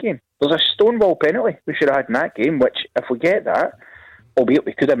Aberdeen game. There's a stonewall penalty we should have had in that game, which, if we get that, albeit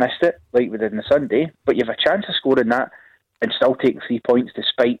we could have missed it like we did on the Sunday, but you have a chance of scoring that and still take 3 points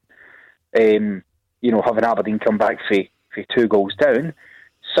despite having Aberdeen come back for 2 goals down.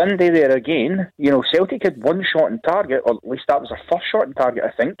 Sunday there again, Celtic had 1 shot on target, or at least that was their first shot on target,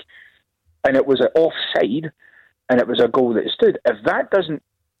 I think, and it was offside, and it was a goal that stood. If that doesn't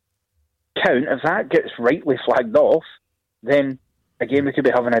count, if that gets rightly flagged off, then again we could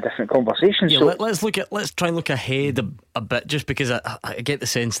be having a different conversation. Yeah, so let's try and look ahead a bit, just because I get the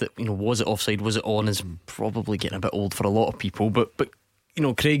sense that was it offside, was it on, is probably getting a bit old for a lot of people, but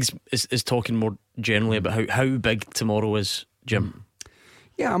Craig's is talking more generally about how big tomorrow is, Jim.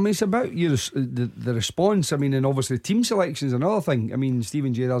 Yeah, I mean, it's about the response. I mean, and obviously team selection is another thing. I mean,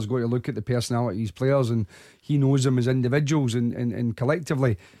 Steven Gerrard's got to look at the personality of his players, and he knows them as individuals and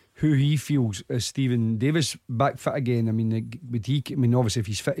collectively who he feels. Is Stephen Davis back fit again? I mean, would he? I mean, obviously if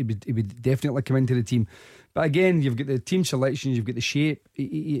he's fit, he would definitely come into the team. But again, you've got the team selections, you've got the shape.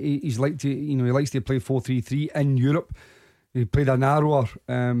 He's like to, he likes to play 4-3-3 in Europe. He played a narrower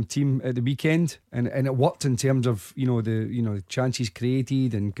team at the weekend, and it worked in terms of the chances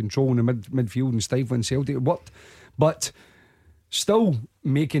created and controlling the midfield and stifling Celtic. It worked, but still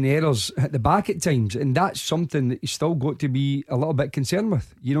making errors at the back at times, and that's something that you still got to be a little bit concerned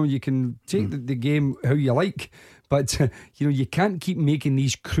with. You can take the game how you like, but you can't keep making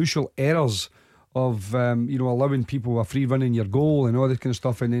these crucial errors of allowing people a free run in your goal and all this kind of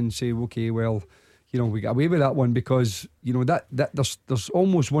stuff, and then say, okay, well, we got away with that one because that there's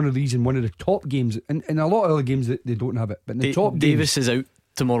almost one of these in one of the top games, and in a lot of other games that they don't have it. But in the top Davis games, is out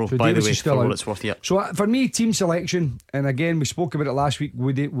tomorrow, so by Davis the way, is still for out. what it's worth. Yeah. So for me, team selection, and again we spoke about it last week.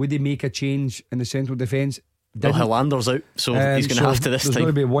 Would they make a change in the central defence? Well, Hillander's out, so he's going to have to this there's time.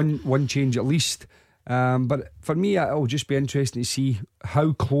 There's going to be one change at least. But for me, it'll just be interesting to see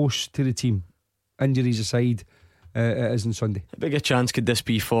how close to the team, injuries aside, it is on Sunday. How big a chance could this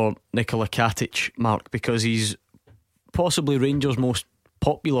be for Nikola Katic, Mark? Because he's possibly Rangers' most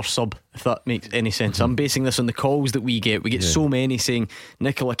popular sub, if that makes any sense. I'm basing this on the calls that we get. We get so many saying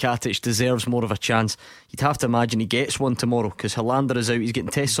Nikola Katic deserves more of a chance. You'd have to imagine he gets one tomorrow because Hillander is out. He's getting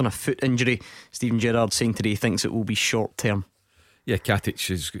tests on a foot injury. Steven Gerrard saying today he thinks it will be short term. Yeah,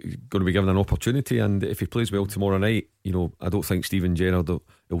 Katic is going to be given an opportunity, and if he plays well tomorrow night, I don't think Steven Gerrard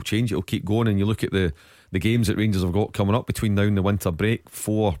will change it. He'll keep going, and you look at the games that Rangers have got coming up between now and the winter break,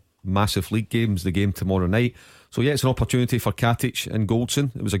 4 massive league games, the game tomorrow night. So yeah, it's an opportunity for Katic and Goldson.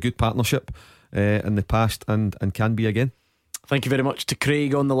 It was a good partnership in the past and can be again. Thank you very much to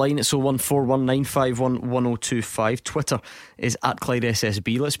Craig on the line. It's 01419511025. Twitter is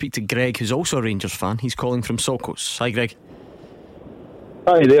 @ClydeSSB. Let's speak to Greg, who's also a Rangers fan. He's calling from Saltcoats. Hi Greg.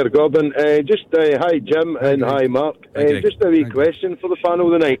 Hi there, Gordon. Hi Jim, and hi Mark. Just a wee question for the fan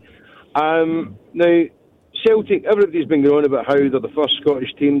of the night. Now, Celtic, everybody's been going on about how they're the first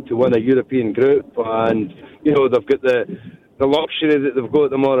Scottish team to win a European group, and they've got the luxury that they've got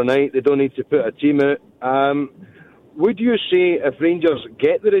tomorrow night. They don't need to put a team out. Would you say if Rangers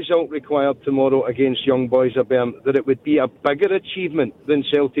get the result required tomorrow against Young Boys of Bern, that it would be a bigger achievement than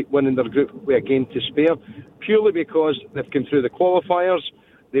Celtic winning their group with a game to spare, purely because they've come through the qualifiers,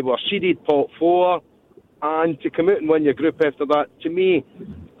 they were seeded pot 4, and to come out and win your group after that, to me,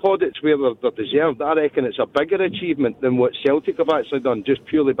 plaudits where they're deserved. I reckon it's a bigger achievement than what Celtic have actually done, just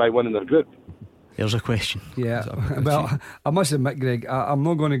purely by winning their group. Here's a question. Yeah, well, I must admit, Greg, I'm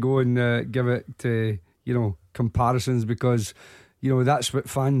not going to go and give it comparisons, because that's what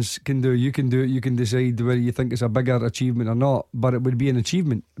fans can do. You can do it. You can decide whether you think it's a bigger achievement or not, but it would be an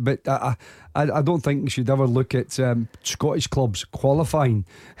achievement. But I don't think you should ever look at Scottish clubs qualifying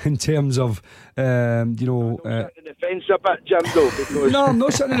in terms of sitting in the fence a bit, Jim, though, because no, I'm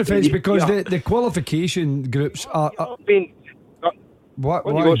not sitting in the fence because the qualification groups are what?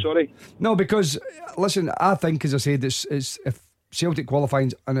 Why? You go, sorry. No, because listen, I think, as I said, it's if Celtic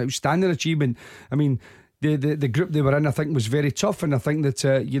qualifying an outstanding achievement. I mean, the group they were in, I think, was very tough, and I think that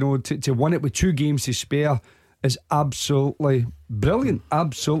to win it with 2 games to spare is absolutely brilliant,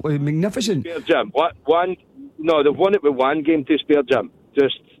 absolutely magnificent. Spare, Jim. No, they've won it with 1 game to spare, Jim.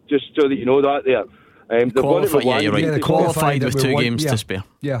 Just so that you know that there. They've won it with 1 game. They qualified with 2 games to spare.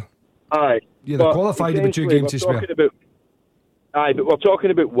 Yeah. Aye. Yeah, they qualified with 2 games to spare. Aye, but we're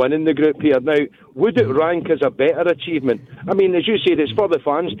talking about winning the group here. Now, would it rank as a better achievement? I mean, as you said, it's for the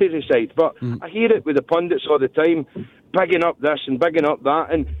fans to decide, but I hear it with the pundits all the time, bigging up this and bigging up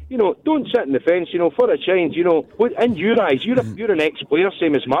that, and, don't sit in the fence, for a change, in your eyes, you're an ex-player,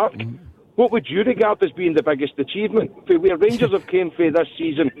 same as Mark. What would you regard as being the biggest achievement? For where Rangers have came for this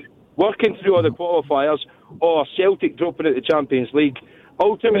season, working through all the qualifiers, or Celtic dropping out the Champions League,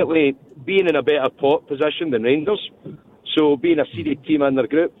 ultimately being in a better pot position than Rangers. So being a seeded team in their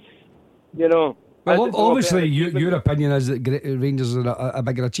group, Well, obviously, your opinion is that Rangers are a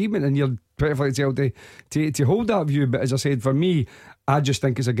bigger achievement, and you're perfectly entitled to hold that view. But as I said, for me, I just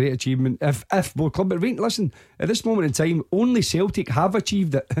think it's a great achievement. If both clubs, but listen, at this moment in time, only Celtic have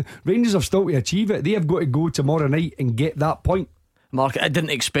achieved it. Rangers have still to achieve it. They have got to go tomorrow night and get that point. Mark, I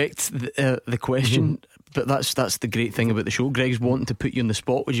didn't expect the question, but that's the great thing about the show. Greg's wanting to put you on the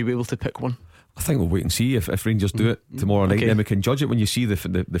spot. Would you be able to pick one? I think we'll wait and see if Rangers do it tomorrow night. Then we can judge it. When you see the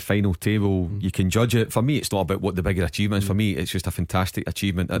final table, you can judge it. For me, it's not about what the bigger achievement is. For me, it's just a fantastic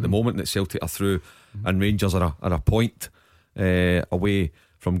achievement at the moment that Celtic are through and Rangers are a point away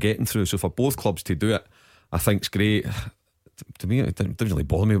from getting through. So for both clubs to do it, I think it's great. To me, it doesn't really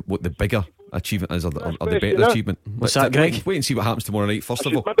bother me what the bigger achievement is or the better achievement. What's that, Greg? Wait and see what happens tomorrow night. First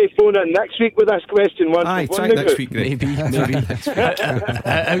of all, maybe phone in next week with this question. Aye, try next week, Greg. Maybe.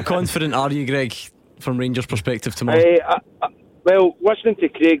 How confident are you, Greg, from Rangers' perspective tomorrow? Well, listening to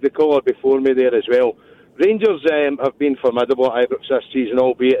Craig, the caller before me there as well, Rangers have been formidable at Ibrox this season,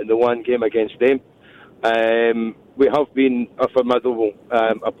 albeit in the one game against them. We have been a formidable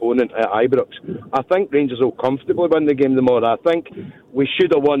opponent at Ibrox. I think Rangers will comfortably win the game tomorrow. I think we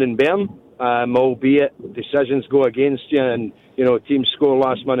should have won in Bern, albeit decisions go against you and teams score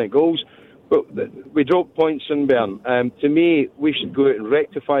last minute goals. But we dropped points in Bern. To me, we should go out and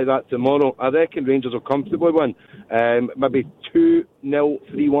rectify that tomorrow. I reckon Rangers will comfortably win. Maybe 2-0,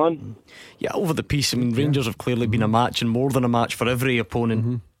 3-1. Yeah, over the piece. I mean, Rangers have clearly been a match, and more than a match for every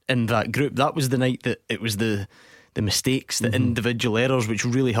opponent in that group. That was the night that it was the mistakes, the individual errors which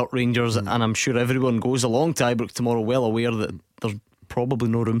really hurt Rangers, and I'm sure everyone goes along to Ibrox tomorrow well aware that there's probably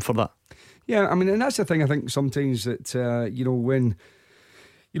no room for that. Yeah, I mean, and that's the thing. I think sometimes that when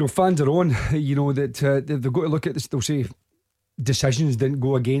fans are on, that they've got to look at this. They'll say decisions didn't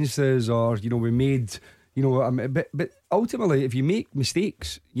go against us, or we made but ultimately, if you make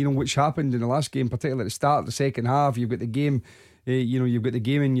mistakes, which happened in the last game, particularly at the start of the second half, you've got the game. You've got the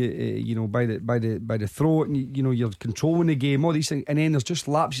game in you, by the throat, and you're controlling the game, all these things, and then there's just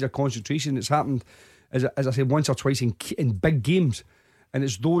lapses of concentration that's happened, as I said, once or twice in big games, and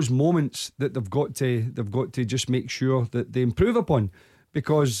it's those moments that they've got to just make sure that they improve upon,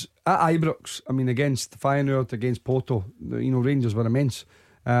 because at Ibrox, I mean, against Feyenoord, against Porto, Rangers were immense,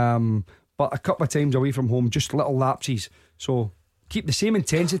 but a couple of times away from home, just little lapses. So keep the same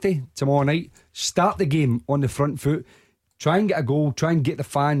intensity tomorrow night. Start the game on the front foot. Try and get a goal. Try and get the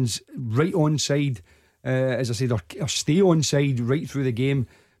fans right on side, as I said, or stay on side right through the game.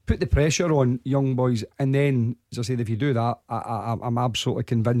 Put the pressure on young boys, and then, as I said, if you do that, I'm absolutely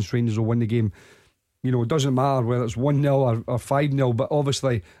convinced Rangers will win the game. It doesn't matter whether it's 1-0 or 5-0, but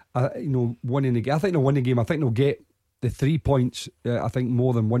obviously, winning the game. I think they'll win the game. I think they'll get the 3 points. I think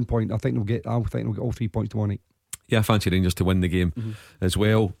more than 1 point. I think they'll get all 3 points tomorrow night. Yeah, I fancy Rangers to win the game as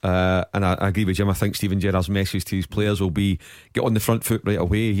well. And I agree with Jim. I think Steven Gerrard's message to his players will be get on the front foot right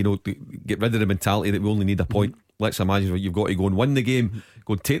away. Get rid of the mentality that we only need a point. Let's imagine you've got to go and win the game,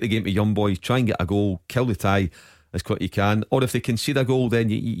 go and take the game to young boys, try and get a goal, kill the tie as quick as you can. Or if they concede a goal, then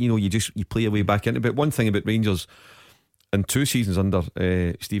you play your way back into it. But one thing about Rangers, in 2 seasons under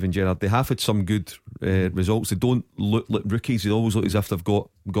Steven Gerrard, they have had some good results. They don't look like rookies. They always look as if they've got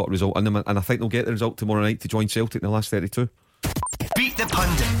a result in them, and I think they'll get the result tomorrow night to join Celtic in the last 32. Beat the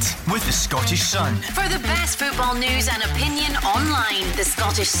Pundit with the Scottish Sun. For the best football news and opinion online,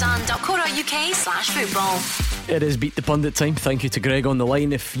 thescottishsun.co.uk/football. It is Beat the Pundit time. Thank you to Greg on the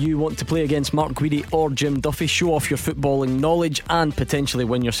line. If you want to play against Mark Guidi or Jim Duffy, show off your footballing knowledge and potentially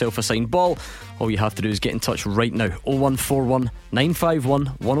win yourself a signed ball, all you have to do is get in touch right now. 0141 951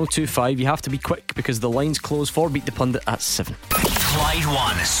 1025. You have to be quick because the lines close for Beat the Pundit at 7. Clyde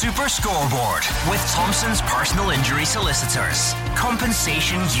One Super Scoreboard with Thompson's personal injury solicitors.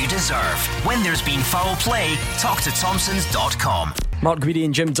 Compensation you deserve. When there's been foul play, talk to Thompsons.com. Mark Guidi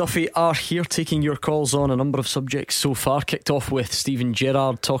and Jim Duffy are here taking your calls on a number of subjects so far. Kicked off with Steven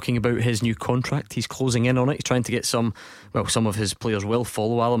Gerrard talking about his new contract. He's closing in on it. He's trying to get some of his players will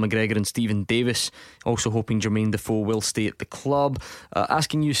follow, Alan McGregor and Stephen Davis. Also hoping Jermaine Defoe will stay at the club.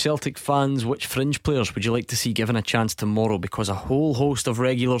 Asking you Celtic fans, which fringe players would you like to see given a chance tomorrow? Because a whole host of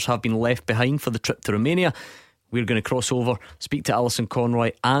regulars have been left behind for the trip to Romania. We're going to cross over, speak to Alison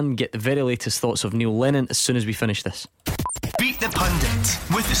Conroy and get the very latest thoughts of Neil Lennon as soon as we finish this. Beat the Pundit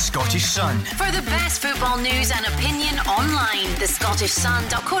with the Scottish Sun. For the best football news and opinion online,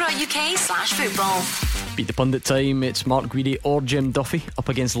 thescottishsun.co.uk/football. Beat the Pundit time. It's Mark Guidi or Jim Duffy up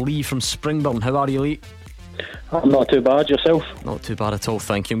against Lee from Springburn. How are you, Lee? I'm not too bad. Yourself? Not too bad at all,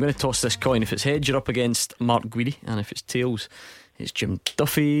 thank you. I'm going to toss this coin. If it's heads, you're up against Mark Guidi, and if it's tails, it's Jim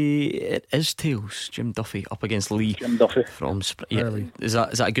Duffy. It is tails. Jim Duffy up against Lee. Jim Duffy from Is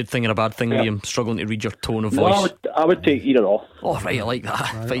that a good thing or a bad thing, Lee? I'm struggling to read your tone of voice. I would take either or. Oh right, I like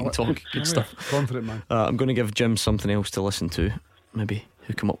that. Fighting talk, good stuff. Confident man. I'm going to give Jim something else to listen to. Maybe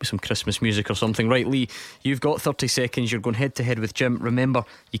hook him up with some Christmas music or something. Right, Lee, you've got 30 seconds. You're going head to head with Jim. Remember,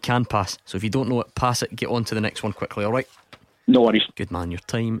 you can pass. So if you don't know it, pass it. Get on to the next one quickly. All right? No worries. Good man. Your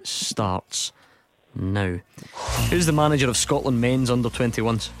time starts now. Who's the manager of Scotland men's under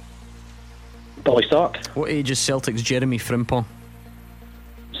 21s? Billy Stark. What age is Celtic's Jeremy Frimpong?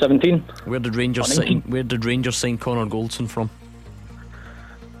 17. Where did Rangers sign Connor Goldson from?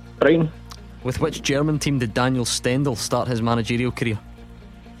 Brighton. With which German team did Daniel Stendel start his managerial career?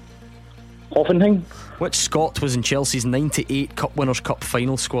 Hoffenheim. Which Scot was in Chelsea's 98 Cup Winners' Cup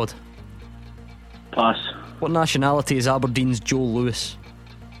final squad? Pass. What nationality is Aberdeen's Joe Lewis?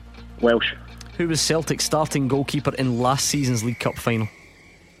 Welsh. Who was Celtic's starting goalkeeper in last season's League Cup final?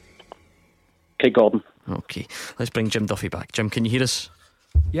 Craig Gordon. Okay, let's bring Jim Duffy back. Jim, can you hear us?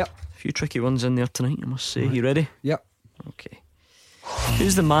 Yep. A few tricky ones in there tonight, I must say. You ready? Yep. Okay.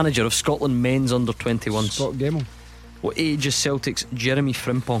 Who's the manager of Scotland men's under-21s? Scott Gemmell. What age is Celtic's Jeremy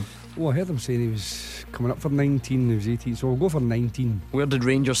Frimpong? Oh, I heard him saying he was coming up for 19. He was 18, so we'll go for 19. Where did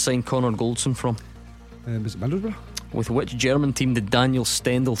Rangers sign Connor Goldson from? Was it Middlesbrough? With which German team did Daniel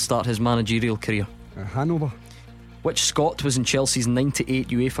Stendel start his managerial career? Hanover. Which Scot was in Chelsea's 98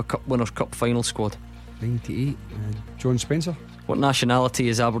 UEFA Cup Winners' Cup final squad? 98. John Spencer. What nationality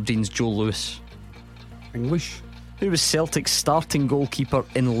is Aberdeen's Joe Lewis? English. Who was Celtic's starting goalkeeper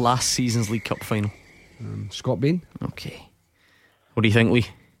in last season's League Cup final? Scott Bain. Okay. What do you think, Lee?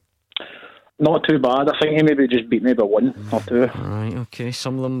 Not too bad. I think he maybe just beat me by 1 or 2. Right, okay.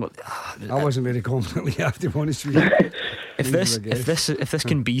 Some of them. I wasn't very confidently, I have to be honest with you. If this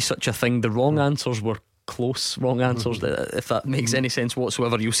can be such a thing, the wrong answers were close wrong answers, if that makes any sense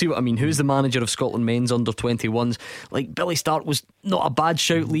whatsoever. You'll see what I mean. Who's the manager of Scotland men's under-21s? Like, Billy Stark was not a bad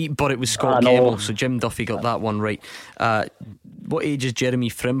shout, Lee, but it was Scott Gemmell, so Jim Duffy got that one right. What age is Jeremy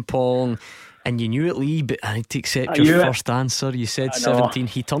Frimpong? And you knew it, Lee, but I need to accept your first answer. You said 17.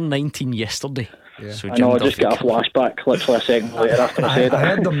 He turned 19 yesterday. Yeah. So I know, I just got a flashback literally a second later after I said it. I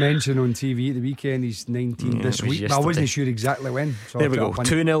heard them mention on TV at the weekend he's 19 this week, but I wasn't sure exactly when. So there we go.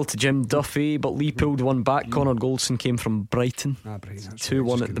 2-0 to Jim Duffy, but Lee pulled one back. Connor Goldson came from Brighton.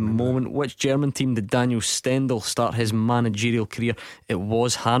 2-1 at the moment. Which German team did Daniel Stendel start his managerial career? It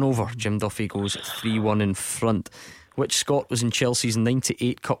was Hanover. Jim Duffy goes 3-1 in front. Which Scot was in Chelsea's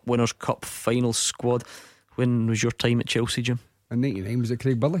 98 Cup Winners' Cup final squad? When was your time at Chelsea, Jim? In 99, was it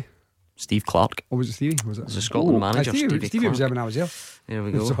Craig Burley? Steve Clarke. Or was it Stevie? Was it the Scotland manager? Stevie was there when I was there. There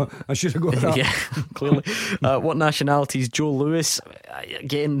we go. So I should have got that. Yeah, clearly. What nationality is Joe Lewis?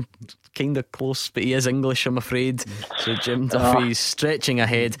 Again, kind of close, but he is English, I'm afraid. So Jim Duffy's stretching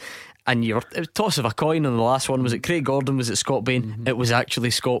ahead. And you're toss of a coin on the last one. Was it Craig Gordon? Was it Scott Bain? It was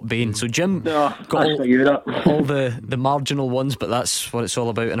actually Scott Bain. So Jim got all the marginal ones, but that's what it's all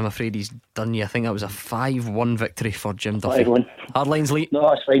about. And I'm afraid he's done you. I think that was a 5-1 victory for Jim Duffy. 5-1. Hard lines, Lee. No,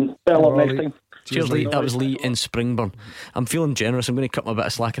 that's fine. Better luck next time. Cheers, Lee. That was Lee in Springburn. I'm feeling generous. I'm going to cut my bit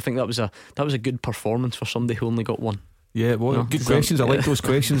of slack. I think that was a good performance for somebody who only got one. Yeah, well, good questions. I like those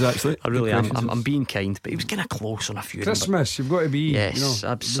questions, actually. I really am. I'm being kind, but he was kind of close on a few. Christmas, you've got to be. Yes,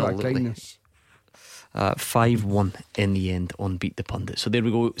 absolutely. 5-1 in the end on Beat the Pundit. So there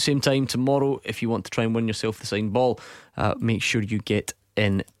we go. Same time tomorrow. If you want to try and win yourself the signed ball, make sure you get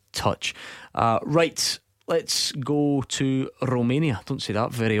in touch. Right, let's go to Romania. Don't say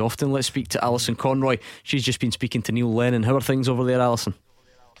that very often. Let's speak to Alison Conroy. She's just been speaking to Neil Lennon. How are things over there, Alison?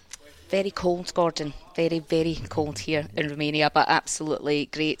 Very cold, Gordon. Very, very cold here in Romania, but absolutely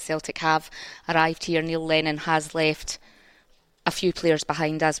great. Celtic have arrived here. Neil Lennon has left a few players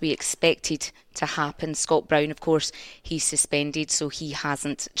behind, as we expected to happen. Scott Brown, of course, he's suspended, so he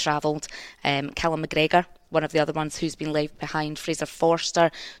hasn't travelled. Callum McGregor, one of the other ones who's been left behind. Fraser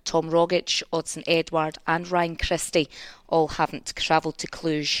Forster, Tom Rogic, Odsonne Edouard and Ryan Christie all haven't travelled to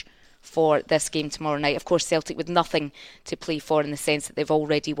Cluj for this game tomorrow night. Of course, Celtic with nothing to play for in the sense that they've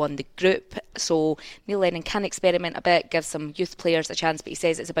already won the group, so Neil Lennon can experiment a bit, give some youth players a chance, but he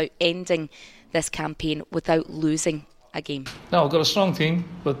says it's about ending this campaign without losing a game. No, we've got a strong team,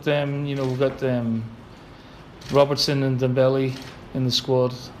 but we've got Robertson and Dembele in the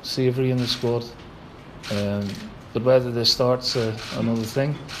squad, Savoury in the squad, but whether they start's another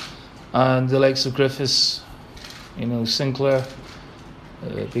thing. And the likes of Griffiths, Sinclair,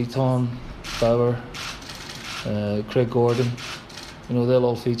 Beaton, Bauer, Craig Gordon, they'll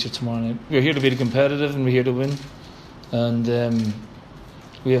all feature tomorrow night. We're here to be competitive and we're here to win, and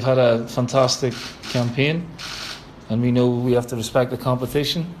we have had a fantastic campaign. And we know we have to respect the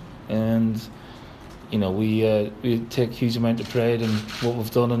competition, and we take a huge amount of pride in what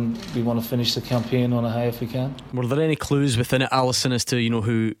we've done, and we want to finish the campaign on a high if we can. Were there any clues within it, Alison, as to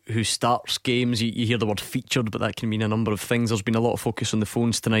who starts games? You hear the word featured, but that can mean a number of things. There's been a lot of focus on the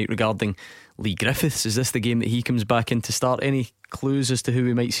phones tonight regarding Lee Griffiths. Is this the game that he comes back in to start? Any clues as to who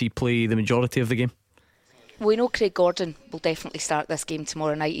we might see play the majority of the game? We know Craig Gordon will definitely start this game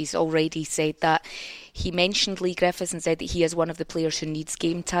tomorrow night. He's already said that. He mentioned Lee Griffiths and said that he is one of the players who needs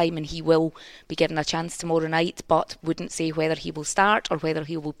game time, and he will be given a chance tomorrow night, but wouldn't say whether he will start or whether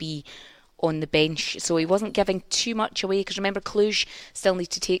he will be on the bench, so he wasn't giving too much away, because remember, Cluj still need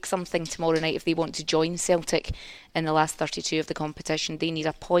to take something tomorrow night if they want to join Celtic in the last 32 of the competition. They need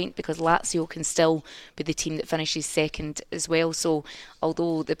a point, because Lazio can still be the team that finishes second as well. So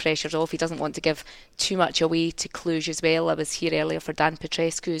although the pressure's off, he doesn't want to give too much away to Cluj as well. I was here earlier for Dan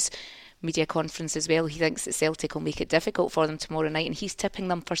Petrescu's media conference as well. He thinks that Celtic will make it difficult for them tomorrow night, and he's tipping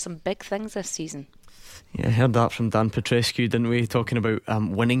them for some big things this season. Yeah, I heard that from Dan Petrescu, didn't we? Talking about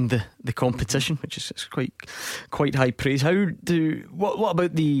winning the competition, which is quite high praise. What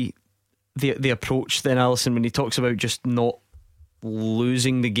about the approach then, Alison, when he talks about just not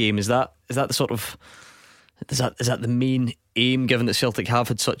losing the game? Is that the sort of is that the main aim, given that Celtic have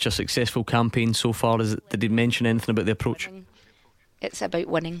had such a successful campaign so far? Did he mention anything about the approach? It's about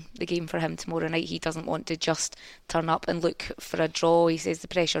winning the game for him tomorrow night. He doesn't want to just turn up and look for a draw. He says the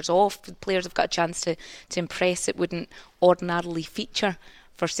pressure's off. The players have got a chance to impress. It wouldn't ordinarily feature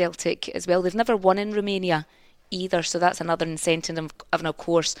for Celtic as well. They've never won in Romania either, so that's another incentive. And of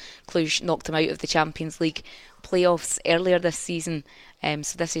course, Cluj knocked them out of the Champions League playoffs earlier this season.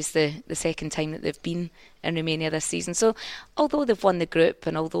 So this is the second time that they've been in Romania this season. So although they've won the group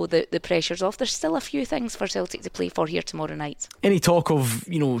and although the pressure's off, there's still a few things for Celtic to play for here tomorrow night. Any talk of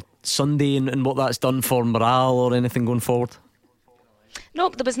Sunday and what that's done for morale or anything going forward? No,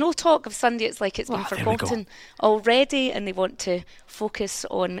 there was no talk of Sunday. It's like it's been forgotten already, and they want to focus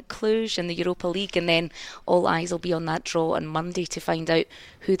on Cluj and the Europa League, and then all eyes will be on that draw on Monday to find out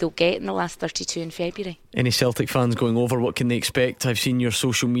who they'll get in the last 32 in February. Any Celtic fans going over, what can they expect? I've seen your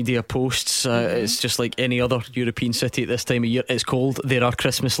social media posts. It's just like any other European city at this time of year. It's cold. There are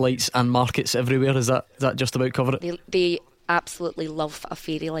Christmas lights and markets everywhere. Is that just about cover it? They absolutely love a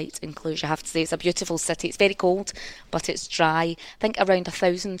fairy light in Cluj. I have to say, it's a beautiful city. It's very cold, but it's dry. I think around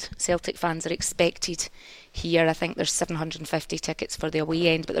 1,000 Celtic fans are expected here. I think there's 750 tickets for the away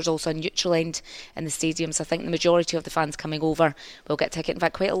end, but there's also a neutral end in the stadiums. I think the majority of the fans coming over will get a ticket. In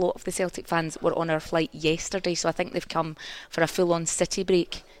fact, quite a lot of the Celtic fans were on our flight yesterday, so I think they've come for a full-on city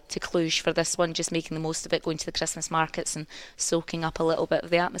break to Cluj for this one, just making the most of it, going to the Christmas markets and soaking up a little bit of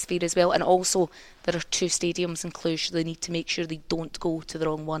the atmosphere as well. And also, there are 2 stadiums in Cluj, so they need to make sure they don't go to the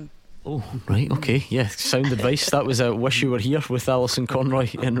wrong one. Oh, right, okay, yeah, sound advice. That was a wish you were here with Alison Conroy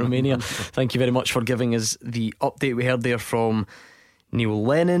in Romania. Thank you very much for giving us the update. We heard there from Neil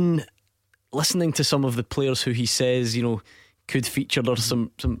Lennon, listening to some of the players who he says could feature. There's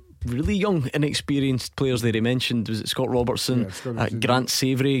some really young, inexperienced players there. He mentioned, was it Scott Robertson, Grant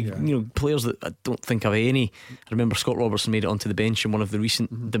Savoury, players that I don't think have any. I remember Scott Robertson made it onto the bench in one of the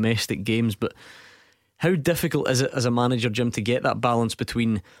recent domestic games. But how difficult is it as a manager, Jim, to get that balance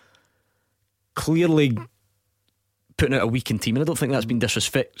between clearly putting out a weakened team, and I don't think that's been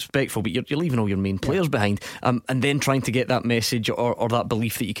disrespectful, but you're leaving all your main players behind, and then trying to get that message or that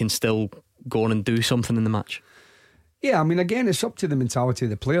belief that you can still go on and do something in the match? Yeah, I mean, again, it's up to the mentality of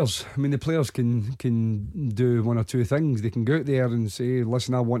the players. I mean, the players can do one or two things. They can go out there and say,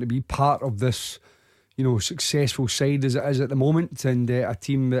 listen, I want to be part of this, successful side as it is at the moment, and a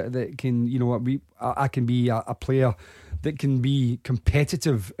team that can, I can be a player that can be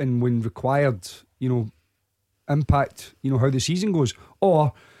competitive and when required, impact, how the season goes.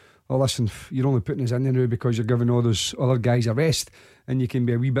 Or, well, listen, you're only putting us in there now because you're giving all those other guys a rest, and you can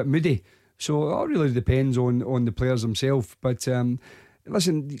be a wee bit moody. So it all really depends on the players themselves. But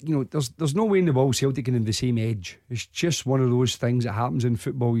listen, there's no way in the world Celtic can have the same edge. It's just one of those things that happens in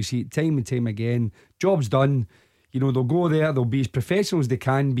football. You see it time and time again. Job's done. They'll go there. They'll be as professional as they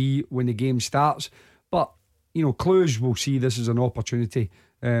can be when the game starts. But Cluj will see this as an opportunity.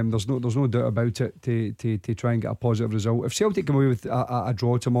 There's no doubt about it to try and get a positive result. If Celtic come away with a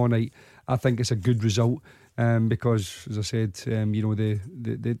draw tomorrow night, I think it's a good result. Because, as I said,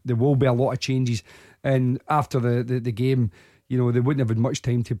 there will be a lot of changes, and after the game, they wouldn't have had much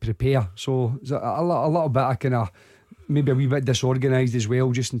time to prepare. So a little bit of kind of maybe a wee bit disorganised as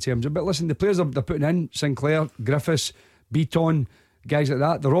well, just in terms of. But listen, the players they're putting in, Sinclair, Griffiths, Beaton, guys like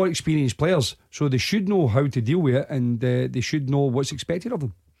that, they're all experienced players, so they should know how to deal with it, and they should know what's expected of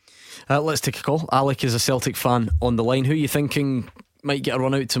them. Let's take a call. Alec is a Celtic fan on the line. Who are you thinking might get a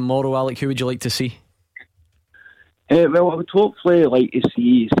run out tomorrow, Alec? Who would you like to see? Well, I would hopefully like to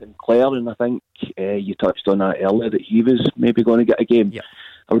see Sinclair, and I think you touched on that earlier, that he was maybe going to get a game. Yeah.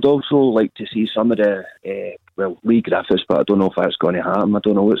 I would also like to see some of the Lee Griffiths, but I don't know if that's going to happen. I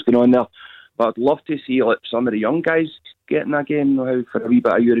don't know what's going on there, but I'd love to see some of the young guys getting a game now for a wee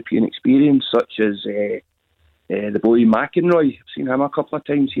bit of European experience, such as the boy McInroy. I've seen him a couple of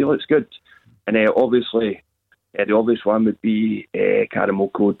times. He looks good, and obviously the obvious one would be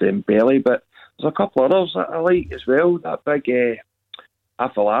Karamoko Dembele, but there's a couple others that I like as well. That big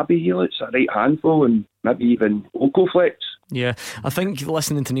Afolabi, he looks a right handful, and maybe even Okoflex. Yeah, I think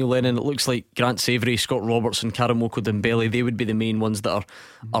listening to Neil Lennon, it looks like Grant Savoury, Scott Robertson, Karamoko Dembele, they would be the main ones that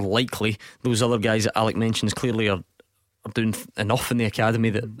are likely. Those other guys that Alec mentions clearly are doing enough in the academy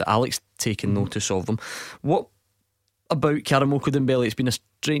that Alec's taken notice of them. What about Karamoko Dembele? It's been a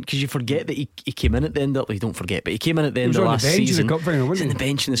strange, because you forget that he came in at the end of, don't forget, but he came in at the end of last season. He was on the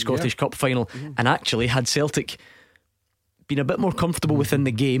bench in the Scottish Cup final, and actually had Celtic been a bit more comfortable within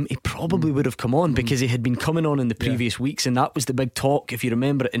the game, he probably would have come on, because he had been coming on in the previous weeks, and that was the big talk. If you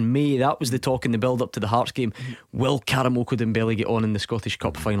remember it in May, that was the talk in the build up to the Hearts game. Will Karamoko Dembele get on in the Scottish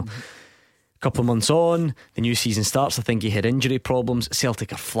Cup final? A couple of months on, the new season starts. I think he had injury problems.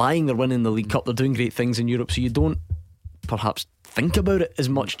 Celtic are flying, they're winning the League Cup, they're doing great things in Europe, so you don't perhaps think about it as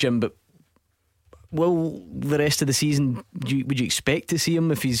much, Jim. But will the rest of the season, would you expect to see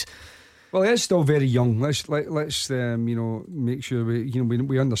him if he's... Well, he's still very young. Let's make sure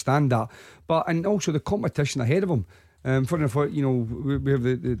we understand that. But and also the competition ahead of him. We have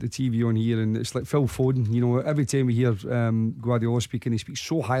the TV on here, and it's like Phil Foden. Every time we hear Guardiola speaking, he speaks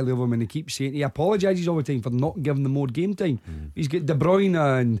so highly of him, and he keeps saying he apologises all the time for not giving them more game time. He's got De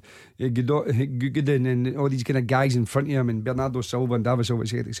Bruyne and Gooden and all these kind of guys in front of him, and Bernardo Silva and David Silva,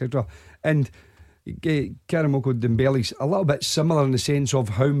 etc. And Karamoko Dembele's a little bit similar in the sense of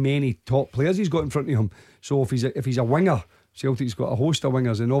how many top players he's got in front of him. So if he's a winger, Celtic's got a host of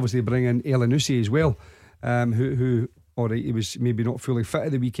wingers, and obviously bring in Elyounoussi as well, who alright, he was maybe not fully fit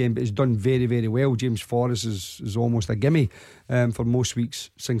at the weekend, but he's done very, very well. James Forrest is almost a gimme for most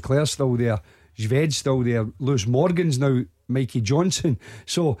weeks. Sinclair's still there, Jved's still there, Lewis Morgan's now Mikey Johnson.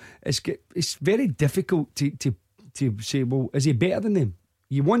 So it's very difficult to say, well, is he better than them?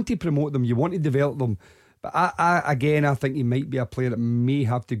 You want to promote them, you want to develop them, but I think he might be a player that may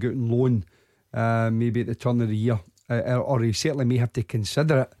have to go out and loan maybe at the turn of the year, or he certainly may have to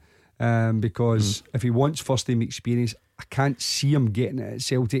consider it, because if he wants first team experience, I can't see him getting it at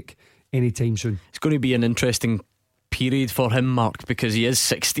Celtic anytime soon. It's going to be an interesting period for him, Mark, because he is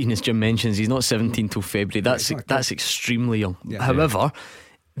 16, as Jim mentions. He's not 17 till February. That's extremely young. However,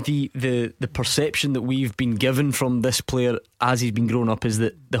 the perception that we've been given from this player as he's been growing up is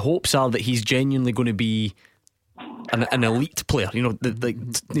that the hopes are that he's genuinely going to be an elite player,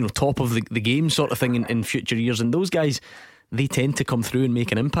 top of the game sort of thing in future years. And those guys, they tend to come through and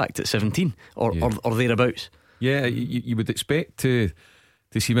make an impact at 17 or thereabouts. Yeah, you would expect to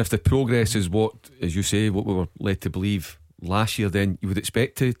see him, if the progress is what, as you say, what we were led to believe last year, then you would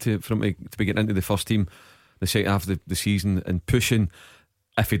expect for him to be getting into the first team the second half of the season and pushing.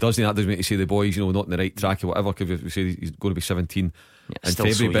 If he doesn't, that doesn't mean to say the boys, not in the right track or whatever, because we say he's going to be 17 in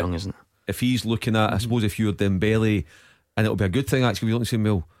February. So young, isn't it? If he's looking at, I suppose, if you're Dembele, and it'll be a good thing actually, we don't say,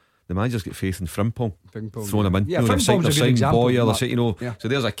 well, the manager's got faith in Frimpong, throwing him in. Yeah, Frimpong's a good example. So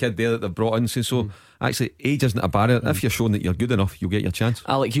there's a kid there that they've brought in. So actually, age isn't a barrier. If you're showing that you're good enough, you'll get your chance.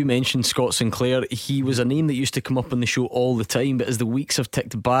 Alec, you mentioned Scott Sinclair. He was a name that used to come up on the show all the time, but as the weeks have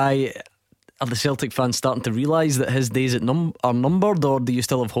ticked by, are the Celtic fans starting to realise that his days are numbered, or do you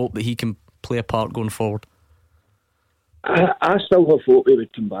still have hope that he can play a part going forward? I still have hope he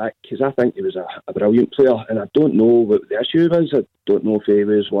would come back, because I think he was a brilliant player, and I don't know what the issue was. I don't know if he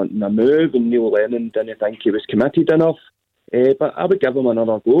was wanting a move, and Neil Lennon didn't think he was committed enough, but I would give him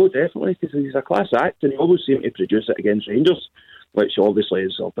another go, definitely, because he's a class act, and he always seemed to produce it against Rangers, which obviously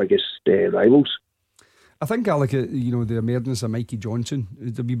is our biggest rivals. I think, Alec, the emergence of Mikey Johnson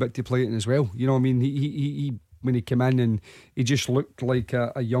is a wee bit to play it in as well. He when he came in, and he just looked like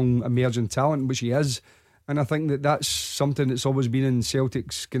a young emerging talent, which he is. And I think that's something that's always been in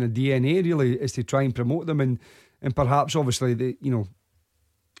Celtic's kind of DNA, really, is to try and promote them, and perhaps obviously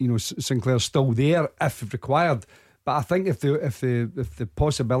Sinclair's still there if required. But I think if the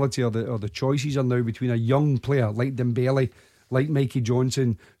possibility or the choices are now between a young player like Dembele, like Mikey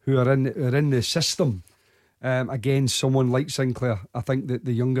Johnson, who are in the system, against someone like Sinclair, I think that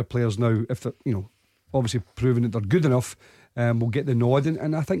the younger players now, if they're obviously proving that they're good enough, will get the nod,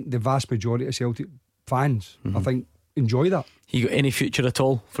 and I think the vast majority of Celtic fans, I think, enjoy that. You got any future at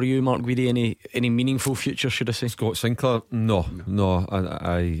all for you, Mark Guidi? Any meaningful future, should I say? Scott Sinclair? No.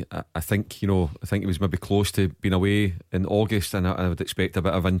 I think he was maybe close to being away in August, and I would expect a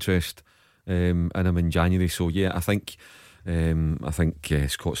bit of interest in him in January. So yeah, I think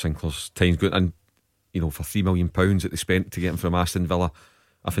Scott Sinclair's time's good, and for £3 million that they spent to get him from Aston Villa,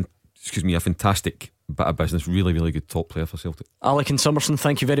 a fantastic bit of business. Really, really good top player for Celtic. Alec and Summerson,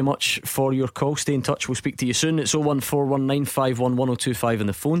 thank you very much for your call. Stay in touch, we'll speak to you soon. It's 01419511025 on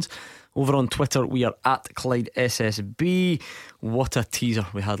the phones. Over on Twitter, we are at Clyde SSB. What a teaser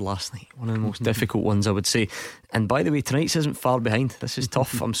we had last night. One of the most difficult ones, I would say. And by the way, tonight's isn't far behind. This is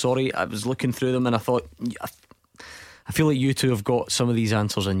tough. I'm sorry. I was looking through them and I thought, I feel like you two have got some of these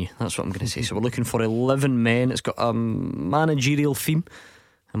answers in you. That's what I'm going to say. So we're looking for 11 men. It's got a managerial theme,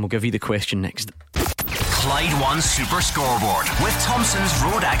 and we'll give you the question next. Clyde One Super Scoreboard with Thompson's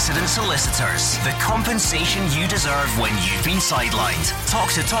Road Accident Solicitors. The compensation you deserve when you've been sidelined.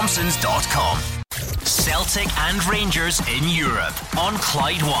 Talk to Thompsons.com. Celtic and Rangers in Europe on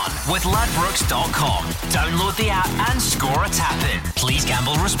Clyde One with Ladbrokes.com. Download the app and score a tap-in. Please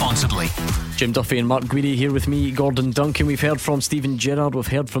gamble responsibly. Jim Duffy and Mark Guidi here with me, Gordon Duncan. We've heard from Steven Gerrard, we've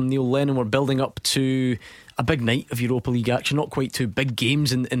heard from Neil Lennon. We're building up to a big night of Europa League action. Not quite two big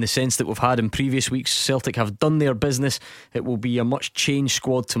games in the sense that we've had in previous weeks. Celtic have done their business. It will be a much changed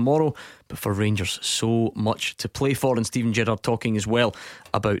squad tomorrow, but for Rangers, so much to play for. And Steven Gerrard talking as well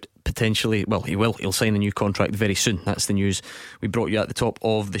about potentially, well, he'll sign a new contract very soon. That's the news we brought you at the top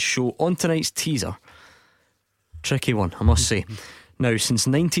of the show. On tonight's teaser, tricky one, I must say. Now, since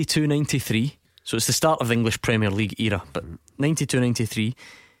 92-93, so it's the start of the English Premier League era, but 92-93,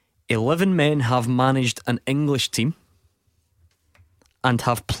 11 men have managed an English team and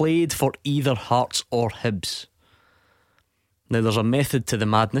have played for either Hearts or Hibs. Now, there's a method to the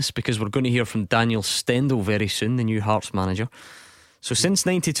madness, because we're going to hear from Daniel Stendel very soon, the new Hearts manager. So since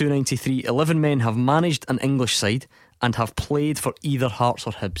 92-93, 11 men have managed an English side and have played for either Hearts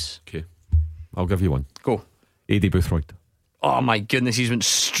or Hibs. Okay, I'll give you one. Go. Eddie Boothroyd. Oh my goodness, he's went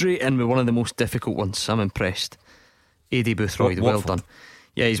straight in with one of the most difficult ones. I'm impressed. Eddie Boothroyd, well done.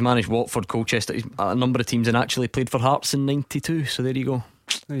 Yeah, he's managed Watford, Colchester, a number of teams, and actually played for Hearts in 92. So there you go.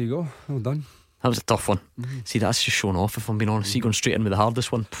 There you go, well done. That was a tough one. See, that's just showing off, if I'm being honest. He going straight in with the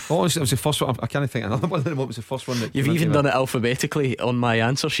hardest one. Oh, it was the first one. I can't think of another one. What was the first one that you've even done it alphabetically on my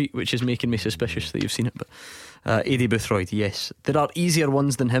answer sheet, which is making me suspicious that you've seen it. But Eddie Boothroyd, yes. There are easier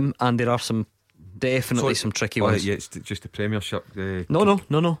ones than him, and there are definitely some tricky ones. Yeah, it's just the Premiership.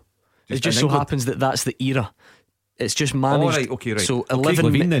 No. It just so happens that that's the era. It's just managed. Right. So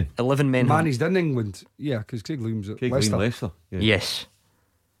 11 men managed in England. Yeah, because Craig Leam's at Leicester. Yeah. Yes.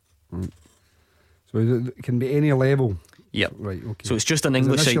 So it can be any level. Yep. Right. Okay. So it's just an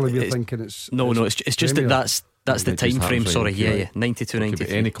English side. We're thinking it's just that's the time frame. Sorry. Yeah. 92-93.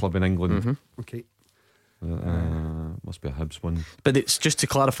 Any club in England. Okay. Must be a Hibs one. But it's just to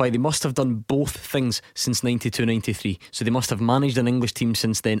clarify, they must have done both things since 92-93. So they must have managed an English team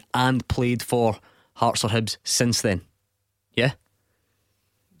since then and played for Hearts or Hibs since then. Yeah?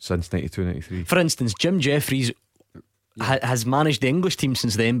 Since 92-93. For instance, Jim Jeffries has managed the English team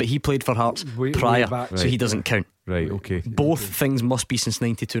since then, but he played for Hearts prior, so he doesn't count. Right, okay. Both things must be since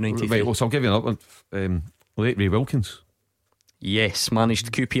 92-93. Right, well, so I'll give you another one. Late Ray Wilkins. Yes,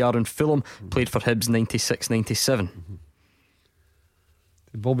 managed QPR and Fulham, played for Hibs 96-97.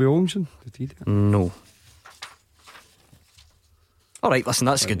 Did Bobby Olmsson? Did he do it? No. Alright, listen,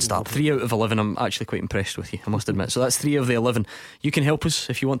 that's a good start. 3 out of 11. I'm actually quite impressed with you, I must admit. So that's 3 of the 11. You can help us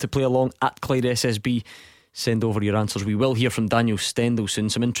if you want to play along at Clyde SSB. Send over your answers. We will hear from Daniel Stendel soon.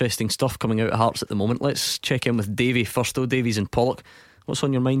 Some interesting stuff coming out of Hearts at the moment. Let's check in with Davey first though. Davey's in Pollock. What's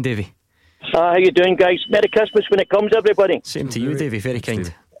on your mind, Davey? How you doing, guys? Merry Christmas when it comes, everybody. Same to you, Davey. Very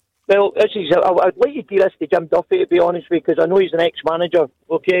kind. Well, I'd like you to do this to Jim Duffy, to be honest with you, because I know he's an ex-manager.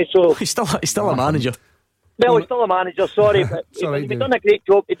 Okay, so he's still a manager. Well, he's still a manager. Sorry, but he's done a great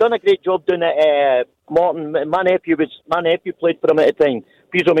job. He done a great job doing it. Morton, my nephew played for him at the time.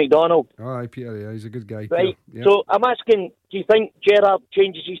 Peter McDonald. Oh, aye, Peter. Yeah, he's a good guy. Right. Yeah. So I'm asking, do you think Gerrard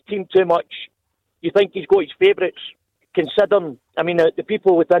changes his team too much? Do you think he's got his favourites? Considering, I mean, the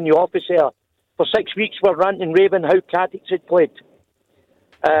people within the office here for 6 weeks were ranting and raving how Katic had played,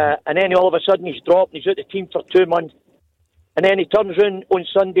 and then all of a sudden he's dropped. He's out the team for 2 months, and then he turns around on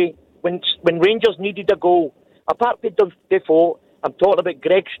Sunday when Rangers needed a goal. Apart from Defoe, I'm talking about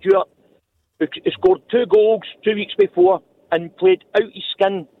Greg Stewart, who scored 2 goals 2 weeks before and played out his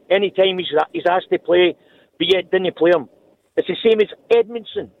skin any time he's asked to play, but yet didn't play him. It's the same as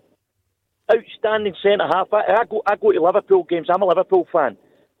Edmondson, outstanding centre half. I go to Liverpool games. I'm a Liverpool fan.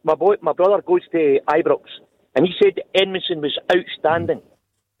 My brother goes to Ibrox, and he said Edmondson was outstanding,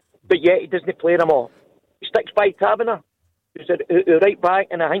 but yet he doesn't play them all. He sticks by Taverner, who's a right back,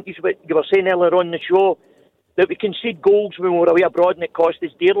 and I think he's what you were saying earlier on the show, that we concede goals when we're away abroad and it cost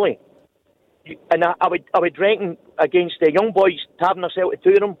us dearly. And I would rank against the young boys. Taverner Celtic 2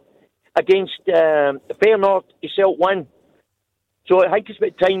 of them. Against Feyenoord, he Celtic 1. So I think it's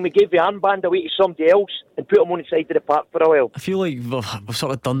about time we gave the armband away to somebody else and put him on the side of the park for a while. I feel like we've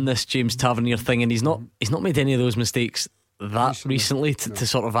sort of done this James Tavernier thing, and he's not made any of those mistakes that recently to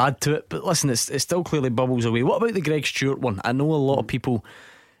sort of add to it. But listen, it still clearly bubbles away. What about the Greg Stewart one? I know a lot of people,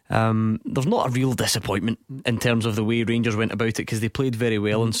 there's not a real disappointment in terms of the way Rangers went about it, because they played very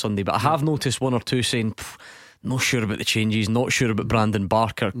well on Sunday. But I have noticed one or two saying, not sure about the changes, not sure about Brandon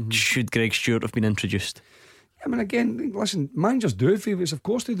Barker. Should Greg Stewart have been introduced? I mean, again, listen, managers do have favourites, of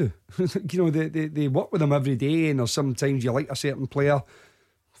course they do. You know, they work with them every day, and there's sometimes you like a certain player.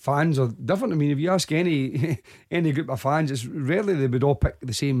 Fans are different. I mean, if you ask any group of fans, it's rarely they would all pick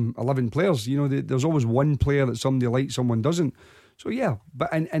the same 11 players. You know, there's always one player that somebody likes, someone doesn't. So yeah, but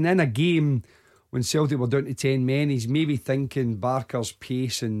and in a game when Celtic were down to 10 men, he's maybe thinking Barker's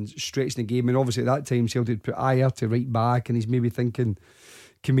pace and stretching the game, and obviously at that time Celtic put Ayer to right back, and he's maybe thinking,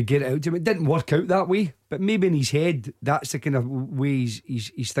 can we get it out to him? It didn't work out that way, but maybe in his head that's the kind of way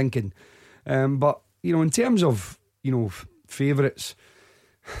he's thinking. But you know, in terms of, you know, favourites,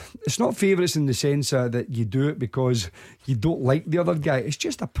 it's not favourites in the sense that you do it because you don't like the other guy. It's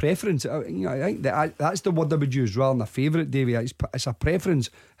just a preference. You know, I think that's the word I would use rather than a favourite, Davey. It's a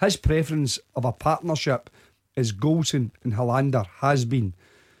preference. His preference of a partnership is Goldson and Helander, has been.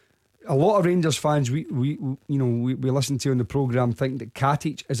 A lot of Rangers fans we listen to on the programme think that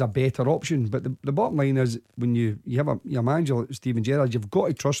Katic is a better option, but the bottom line is, when you have a manager like Steven Gerrard, you've got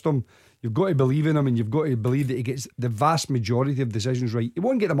to trust him, you've got to believe in him, and you've got to believe that he gets the vast majority of decisions right. He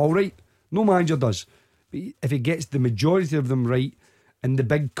won't get them all right, no manager does, but if he gets the majority of them right, and the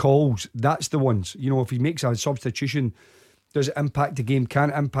big calls, that's the ones. You know, if he makes a substitution, does it impact the game? Can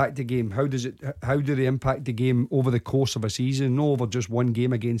it impact the game? How do they impact the game over the course of a season, not over just one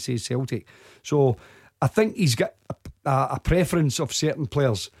game against, say, Celtic? So I think he's got a preference of certain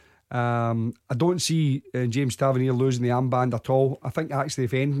players. I don't see James Tavernier losing the armband at all. I think actually,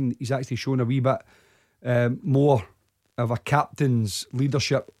 if anything, he's actually shown a wee bit more of a captain's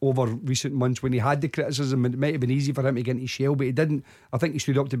leadership over recent months. When he had the criticism, it might have been easy for him to get into shell, but he didn't. I think he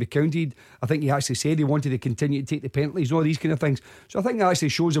stood up to be counted. I think he actually said he wanted to continue to take the penalties, all these kind of things. So I think that actually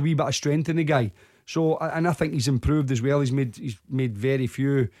shows a wee bit of strength in the guy. So, and I think he's improved as well. He's made very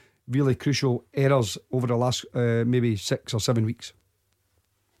few really crucial errors over the last maybe 6 or 7 weeks.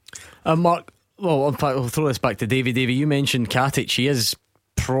 Mark, well, in fact, I'll throw this back to Davey. Davey, you mentioned Katic. He is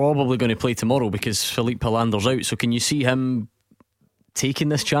probably going to play tomorrow because Philippe Helander's out. So can you see him taking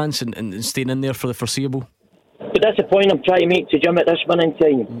this chance and staying in there for the foreseeable? But that's the point I'm trying to make to Jim at this minute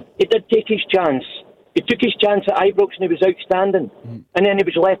in time. He did take his chance. He took his chance at Ibrox and he was outstanding, and then he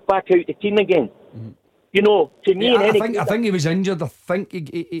was left back out the team again. You know, to me, I think he was injured. I think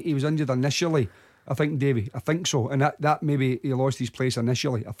he was injured initially. I think, Davey, I think so, and that maybe he lost his place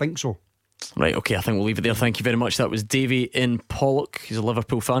initially. I think so. Right, okay, I think we'll leave it there. Thank you very much. That was Davey in Pollock. He's a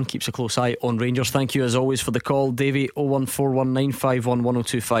Liverpool fan, keeps a close eye on Rangers. Thank you as always for the call, Davey.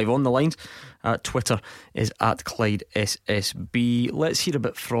 01419511025 on the lines. Twitter is at Clyde SSB. Let's hear a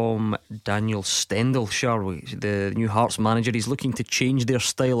bit from Daniel Stendel, shall we? The new Hearts manager. He's looking to change their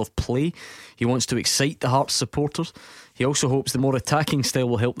style of play. He wants to excite the Hearts supporters. He also hopes the more attacking style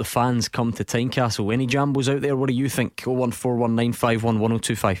will help the fans come to Tynecastle. Any jambos out there? What do you think?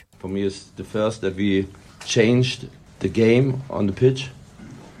 01419511025. For me, it's the first that we changed the game on the pitch.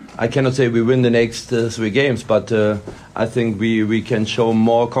 I cannot say we win the next 3 games, but I think we can show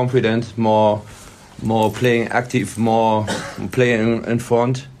more confidence, more playing active, more playing in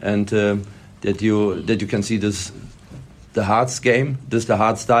front, and that you can see this the Hearts game, this the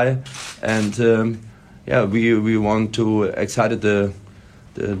Hearts style, and we want to excite the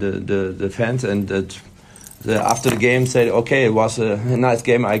fans, and that after the game said, okay, it was a nice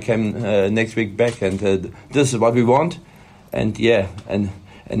game. I came next week back, and this is what we want, and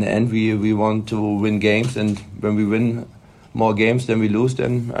in the end, we want to win games, and when we win more games than we lose,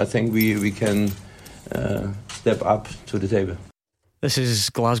 then I think we can step up to the table. This is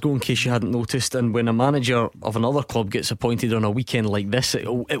Glasgow, in case you hadn't noticed, and when a manager of another club gets appointed on a weekend like this, it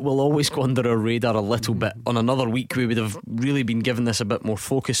will always go under our radar a little bit. On another week we would have really been given this a bit more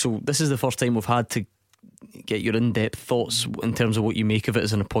focus. So this is the first time we've had to get your in-depth thoughts in terms of what you make of it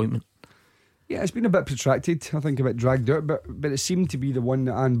as an appointment. Yeah, it's been a bit protracted, I think a bit dragged out, but it seemed to be the one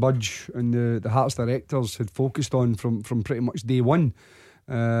that Anne Budge and the Hearts directors had focused on from pretty much day one.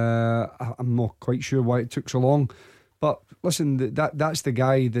 I'm not quite sure why it took so long, but listen, that's the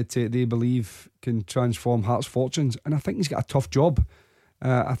guy that they believe can transform Hearts' fortunes, and I think he's got a tough job.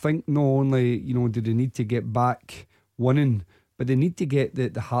 I think not only do they need to get back winning, but they need to get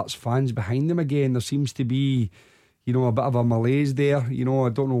the Hearts fans behind them again. There seems to be a bit of a malaise there. I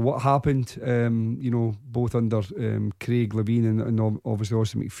don't know what happened, both under Craig Levein and obviously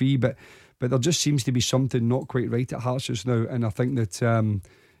Austin McPhee, but there just seems to be something not quite right at Hearts just now, and I think that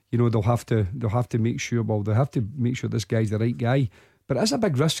you know, they'll have to make sure. Well, they have to make sure this guy's the right guy. But it's a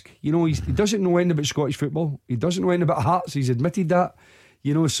big risk. You know, he doesn't know anything about Scottish football. He doesn't know anything about Hearts. He's admitted that.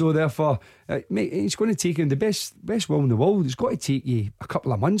 You know, so therefore, it's going to take him the best will in the world. It's got to take you a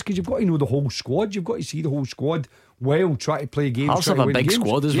couple of months because you've got to know the whole squad. You've got to see the whole squad well, try to play games. Hearts have a big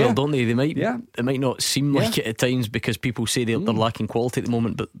squad as well, don't they? They might, it might not seem like it at times because people say they're lacking quality at the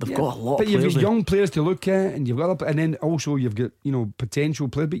moment, but they've got a lot. But of players. You've got young players to look at, and you've got, and then also you've got, you know, potential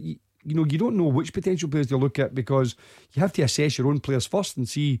players, but you know, you don't know which potential players to look at because you have to assess your own players first and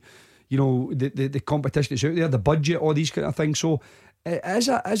see, you know, the competition that's out there, the budget, all these kind of things. So as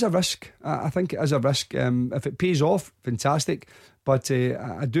a risk, I think it is a risk. If it pays off, fantastic. But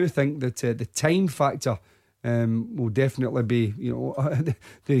I do think that the time factor will definitely be, you know,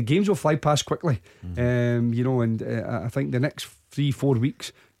 the games will fly past quickly. You know, and I think the next 3-4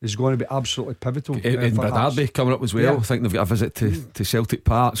 weeks is going to be absolutely pivotal. Edinburgh Derby coming up as well. I think they've got a visit to Celtic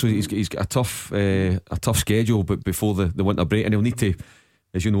Park, so he's got a tough schedule, but before the winter break, and he'll need to,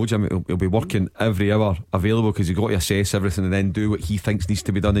 as you know, Jim, he'll be working every hour available because he's got to assess everything and then do what he thinks needs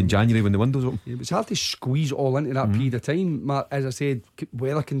to be done in January when the window's open. Yeah, but it's hard to squeeze all into that period of time, Mark. As I said,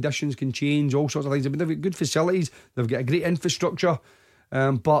 weather conditions can change, all sorts of things. I mean, they've got good facilities, they've got a great infrastructure,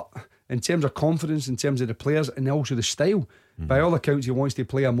 but in terms of confidence, in terms of the players and also the style, by all accounts he wants to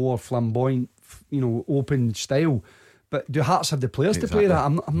play a more flamboyant, you know, open style. But do Hearts have the players to play that?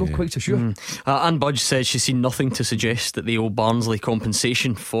 I'm not quite so sure. Anne Budge says she's seen nothing to suggest that they owe Barnsley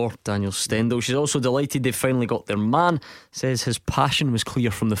compensation for Daniel Stendhal. She's also delighted they've finally got their man. Says his passion was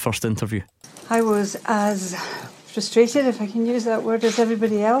clear from the first interview. I was as frustrated, if I can use that word, as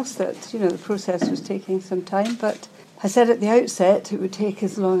everybody else, that, you know, the process was taking some time, but I said at the outset it would take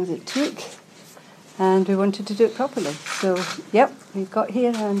as long as it took, and we wanted to do it properly. So yep, we've got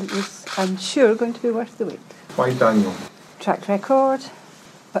here, and it was, I'm sure, going to be worth the wait. Why Daniel? Track record,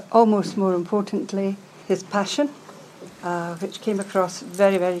 but almost more importantly, his passion, which came across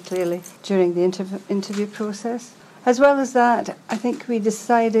very, very clearly during the interview process. As well as that, I think we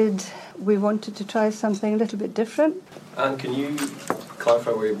decided we wanted to try something a little bit different. And can you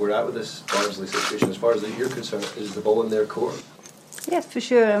clarify where we're at with this Barnsley situation? As far as you're concerned, is the ball in their court? Yes, for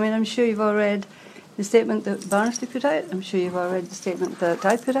sure. I mean, I'm sure you've all read the statement that Barnsley put out. I'm sure you've all read the statement that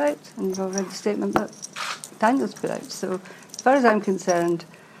I put out, and you've all read the statement that Daniel's put out. So as far as I'm concerned,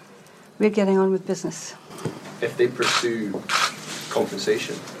 we're getting on with business. If they pursue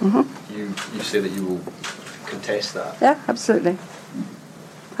compensation, you say that you will contest that? Yeah, absolutely.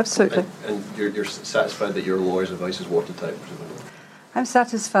 Absolutely. And you're satisfied that your lawyer's advice is watertight, presumably? I'm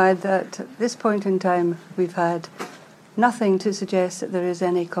satisfied that at this point in time we've had nothing to suggest that there is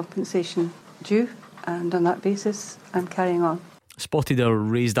any compensation due, and on that basis I'm carrying on. Spotted a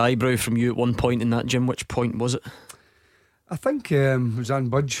raised eyebrow from you at one point in that, Jim. Which point was it? I think it was Anne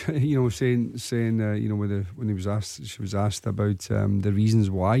Budge, you know, saying you know, when he was asked, she was asked about the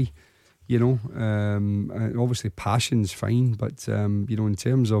reasons why, you know, and obviously passion's fine, but you know, in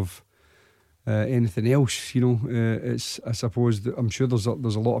terms of anything else, you know, it's, I suppose I'm sure there's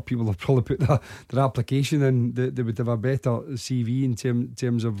a lot of people that probably put their application in that they would have a better CV in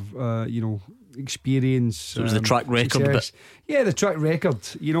terms of you know, experience. So it was the track record bit. Yeah, the track record,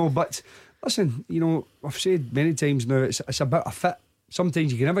 you know. But listen, you know, I've said many times now, it's about a fit.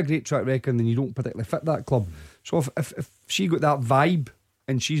 Sometimes you can have a great track record and you don't particularly fit that club. So if she got that vibe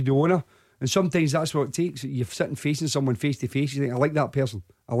and she's the owner, and sometimes that's what it takes. You're sitting facing someone face to face, you think, I like that person,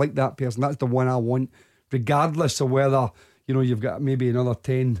 that's the one I want, regardless of whether, you know, you've got maybe another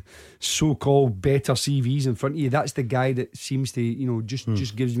 10 so-called better CVs in front of you. That's the guy that seems to, you know,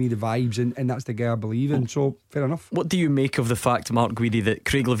 just gives me the vibes, and that's the guy I believe in. So fair enough. What do you make of the fact, Mark Guidi, that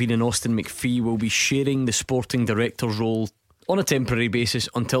Craig Levein and Austin McPhee will be sharing the sporting director's role on a temporary basis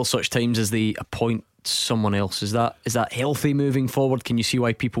until such times as they appoint someone else? Is that healthy moving forward? Can you see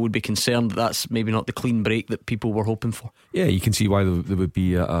why people would be concerned that that's maybe not the clean break that people were hoping for? Yeah, you can see why there would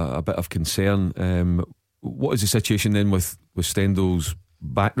be a bit of concern. What is the situation then with Stendhal's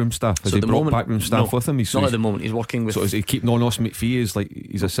backroom staff? Has he brought backroom staff with him? Not at the moment. He's working with. So is he keeping on Austin McPhee as like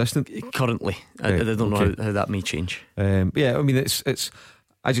his assistant currently? I don't know how that may change. Yeah, I mean, it's.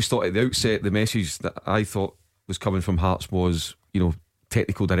 I just thought at the outset the message that I thought was coming from Hearts was, you know,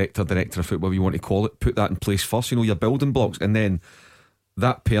 technical director of football, whatever you want to call it, put that in place first, you know, your building blocks, and then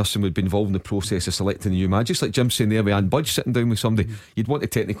that person would be involved in the process of selecting a new man. Just like Jim's saying there with Anne Budge sitting down with somebody, you'd want the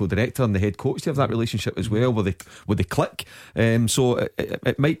technical director and the head coach to have that relationship as well, where they click. So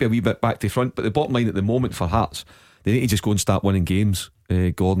it might be a wee bit back to front, but the bottom line at the moment for Hearts, they need to just go and start winning games.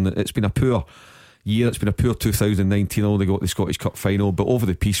 Gordon, it's been a poor year. It's been a poor 2019. Although they got the Scottish Cup final, but over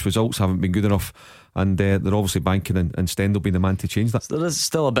the piece, results haven't been good enough, and they're obviously banking on Stendhal being the man to change that. So there is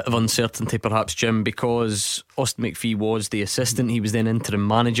still a bit of uncertainty, perhaps, Jim, because Austin McPhee was the assistant. He was then interim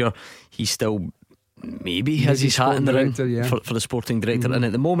manager. He still maybe has his hat in the ring for the sporting director, and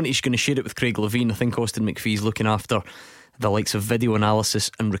at the moment he's going to share it with Craig Levein. I think Austin McPhee's looking after the likes of video analysis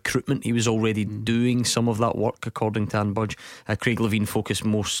and recruitment. He was already doing some of that work, according to Anne Budge. Craig Levein focused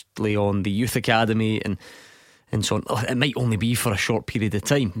mostly on the youth academy and so on. It might only be for a short period of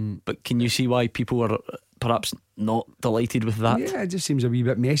time, but can you see why people are perhaps not delighted with that? Yeah, it just seems a wee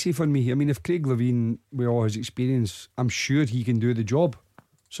bit messy for me. I mean, if Craig Levein, with all his experience, I'm sure he can do the job.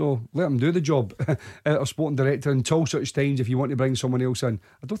 So let him do the job as sporting director until such times. If you want to bring someone else in,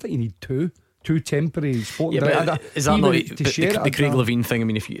 I don't think you need two temporary sporting directors. Is that not the Craig Levein thing? I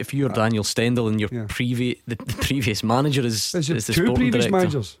mean, if you're Daniel Stendhal and your the previous manager is the two sporting previous director.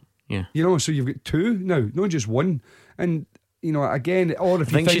 managers, yeah, you know, so you've got two now, not just one. And you know, again, or if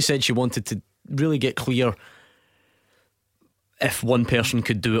I think she said she wanted to really get clear if one person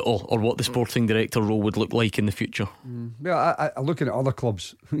could do it all, or what the sporting director role would look like in the future. Well, I looking at other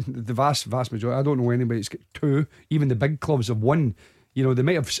clubs, the vast majority, I don't know anybody that's got two. Even the big clubs have one. You know, they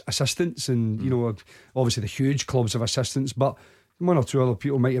might have assistants, and you know, obviously the huge clubs have assistants, but one or two other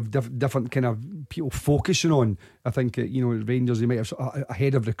people might have different kind of people focusing on. I think you know, Rangers, you might have a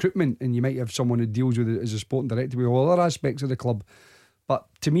head of recruitment, and you might have someone who deals with it as a sporting director with all other aspects of the club. But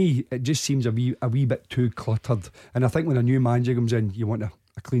to me, it just seems a wee bit too cluttered. And I think when a new manager comes in, you want a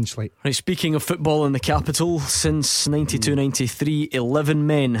clean slate. Right, speaking of football in the capital, since 92-93, 11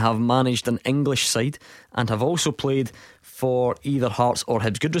 men have managed an English side and have also played for either Hearts or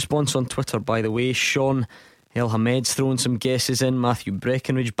Hibs. Good response on Twitter, by the way. Sean El Hamed's throwing some guesses in. Matthew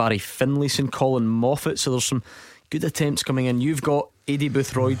Breckenridge, Barry Finlayson, Colin Moffat. So there's some good attempts coming in. You've got Eddie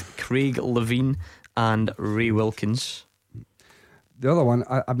Boothroyd, Craig Levein and Ray Wilkins. The other one,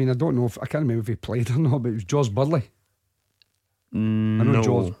 I mean, I don't know if I can't remember if he played or not, but it was Jaws Burley. I know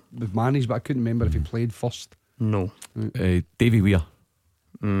Jaws was managed, but I couldn't remember if he played first. No. Davy Weir.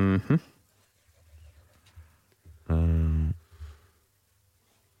 Mm-hmm.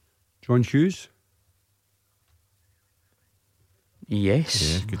 John Hughes.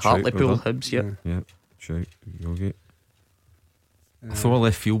 Yes. Yeah, Hartlepool, Hibs. Yeah. Shout. Okay. I throw a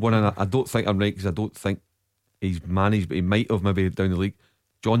left field one in. I don't think I'm right, because I don't think he's managed, but he might have maybe down the league.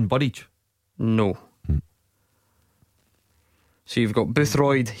 John Burridge. No. So you've got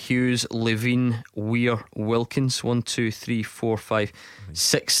Boothroyd, Hughes, Levein, Weir, Wilkins. 1, 2, 3, 4, 5,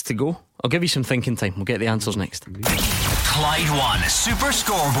 6 to go. I'll give you some thinking time. We'll get the answers next. Clyde One Super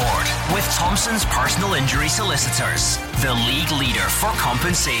Scoreboard with Thompson's personal injury solicitors, the league leader for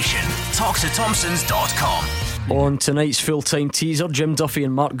compensation. Talk to Thompsons.com. On tonight's full-time teaser, Jim Duffy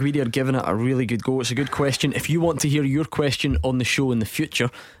and Mark Guidi are giving it a really good go. It's a good question. If you want to hear your question on the show in the future,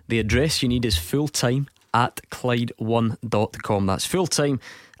 the address you need is fulltime@Clyde1.com. That's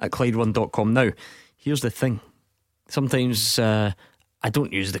fulltime@Clyde1.com. Now, here's the thing. Sometimes I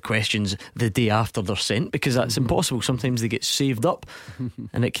don't use the questions the day after they're sent, because that's impossible. Sometimes they get saved up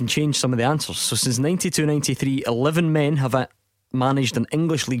and it can change some of the answers. So since 92-93, 11 men have managed an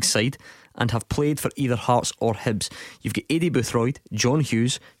English league side and have played for either Hearts or Hibs. You've got Eddie Boothroyd, John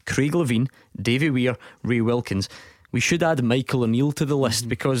Hughes, Craig Levein, Davy Weir, Ray Wilkins. We should add Michael O'Neill to the list,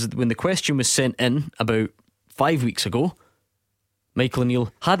 because when the question was sent in about 5 weeks ago, Michael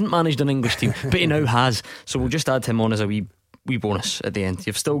O'Neill hadn't managed an English team, but he now has. So we'll just add him on as a wee bonus at the end.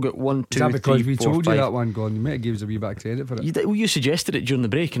 You've still got 1, 2, 3, 4, 5. Is that because we told you that one, Gordon? You might have given us a wee bit of credit for it. You suggested it during the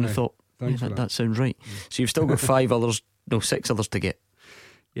break, and I thought, that sounds right. So you've still got 6 others to get.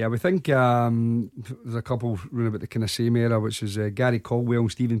 Yeah, we think there's a couple running about the kind of same era, which is Gary Caldwell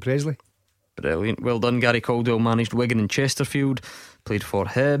and Stephen Presley. Brilliant, well done. Gary Caldwell managed Wigan and Chesterfield, played for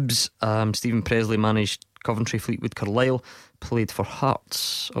Hibs. Stephen Presley managed Coventry, Fleetwood, Carlisle, played for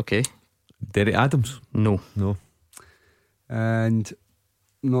Hearts. Okay. Derek Adams? No. And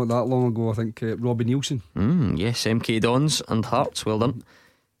not that long ago, I think Robbie Nielsen. Yes, MK Dons and Hearts. Well done.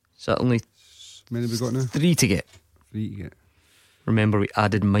 Is that only many we got now? 3 to get? 3 to get. Remember, we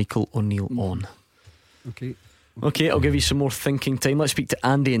added Michael O'Neill on. Okay, I'll give you some more thinking time. Let's speak to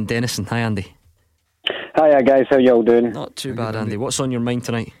Andy in Denison. Hi, Andy. Hiya, guys. How y'all doing? Not too bad, Andy. What's on your mind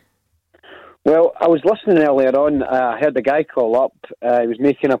tonight? Well, I was listening earlier on. I heard the guy call up. He was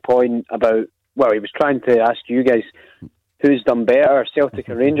making a point about, he was trying to ask you guys who's done better, Celtic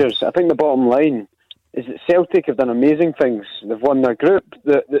or Rangers. I think the bottom line is that Celtic have done amazing things. They've won their group.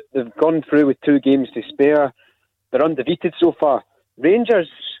 They've gone through with 2 games to spare. They're undefeated so far. Rangers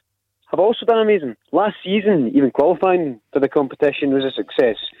have also done amazing. Last season, even qualifying for the competition was a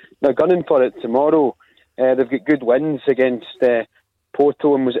success. They're gunning for it tomorrow. They've got good wins against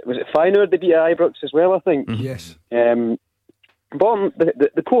Porto, and was it Feyenoord they beat at Ibrox as well, I think. Yes. Bottom,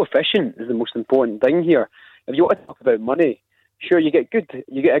 the coefficient is the most important thing here. If you want to talk about money, sure, you get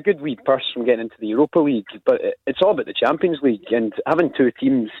a good wee purse from getting into the Europa League, but it's all about the Champions League, and having two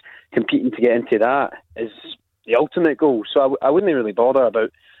teams competing to get into that is the ultimate goal. So I wouldn't really bother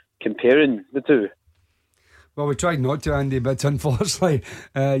about comparing the two. Well, we tried not to, Andy, but unfortunately,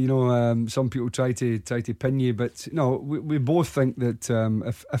 some people try to pin you. But no, we both think that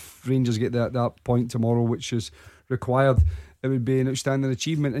if Rangers get that point tomorrow, which is required, it would be an outstanding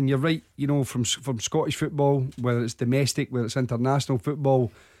achievement. And you're right, from Scottish football, whether it's domestic, whether it's international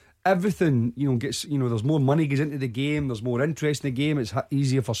football, everything gets there's more money goes into the game, there's more interest in the game, it's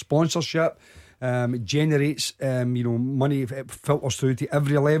easier for sponsorship, it generates money, it filters through to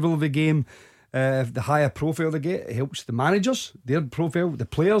every level of the game. The higher profile they get, it helps the managers, their profile, the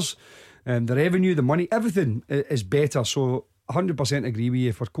players, the revenue, the money, everything is better. So 100% agree with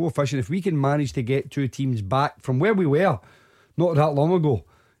you. For coefficient, if we can manage to get two teams back from where we were not that long ago,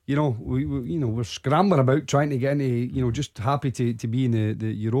 we're scrambling about trying to get into, just happy to be in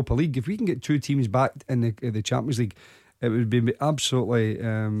the Europa League. If we can get two teams back in the Champions League, it would be absolutely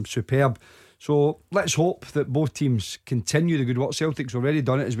superb. So let's hope that both teams continue the good work. Celtic's already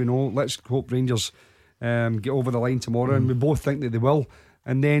done it, as we know. Let's hope Rangers get over the line tomorrow, and we both think that they will,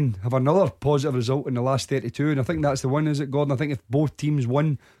 and then have another positive result in the last 32. And I think that's the one, is it, Gordon? I think if both teams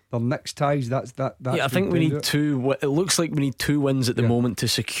win their next ties, that's I think we need two. It looks like we need two wins at the moment to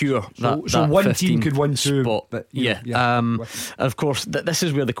secure that. So one team could win two spot. But of course, this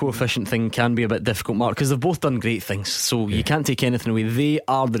is where the coefficient thing can be a bit difficult, Mark, because they've both done great things. So you can't take anything away. They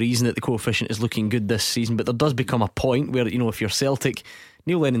are the reason that the coefficient is looking good this season. But there does become a point where if you're Celtic,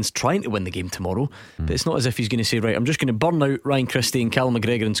 Neil Lennon's trying to win the game tomorrow, but it's not as if he's going to say, right, I'm just going to burn out Ryan Christie and Callum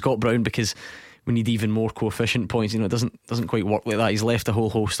McGregor and Scott Brown because we need even more coefficient points. It doesn't quite work like that. He's left a whole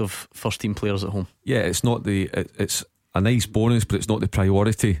host of first team players at home. Yeah, it's not it's a nice bonus, but it's not the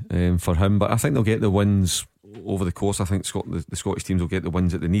priority for him. But I think they'll get the wins over the course. I think the Scottish teams will get the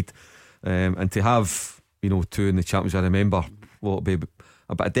wins that they need, and to have two in the Champions. I remember it'll be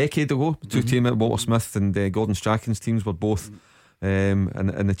about a decade ago, two team at Walter Smith and Gordon Strachan's teams were both in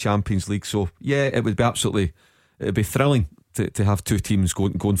the Champions League. So yeah, it would be thrilling to have two teams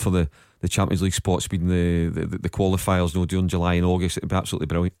going for the Champions League spots, being the qualifiers during July and August. It would be absolutely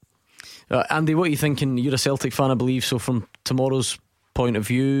brilliant. Andy, what are you thinking? You're a Celtic fan, I believe, so from tomorrow's point of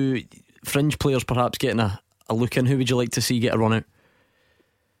view, fringe players perhaps getting a look in. Who would you like to see get a run out?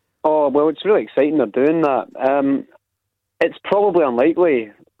 Oh, well, it's really exciting they're doing that. It's probably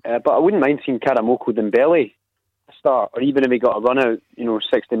unlikely, but I wouldn't mind seeing Karamoko Dembele start, or even if he got a run out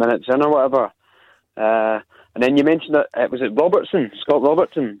 60 minutes in or whatever. And then you mentioned that was it Scott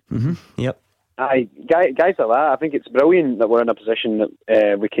Robertson? Yep. Guys like that, I think it's brilliant that we're in a position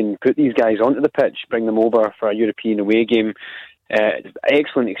that we can put these guys onto the pitch, bring them over for a European away game.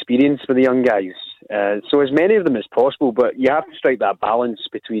 Excellent experience for the young guys. So as many of them as possible, but you have to strike that balance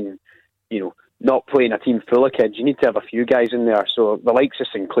between, not playing a team full of kids. You need to have a few guys in there. So the likes of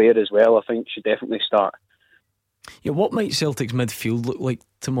Sinclair as well, I think, should definitely start. Yeah, what might Celtic's midfield look like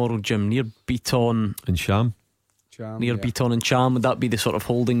tomorrow, Jim? Near Beaton and Sham? Beaton and Cham, would that be the sort of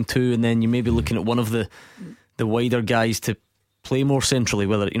holding two, and then you may be looking at one of the wider guys to play more centrally,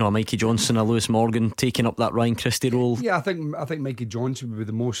 whether a Mikey Johnson, a Lewis Morgan taking up that Ryan Christie role? Yeah, I think Mikey Johnson would be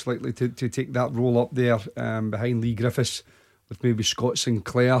the most likely to take that role up there behind Lee Griffiths, with maybe Scott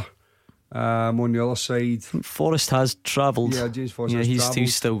Sinclair on the other side. Forrest has travelled. Yeah, James Forrest has travelled.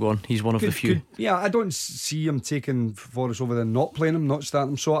 He's still gone. He's one of the few. I don't see him taking Forrest over there, not playing him, not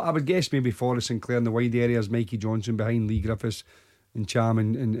starting him. So I would guess maybe Forrest Sinclair in the wide areas, Mikey Johnson behind Lee Griffiths and Cham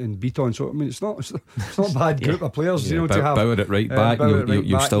and Beaton. So I mean, it's not a bad group of players. To have Bauer at right back.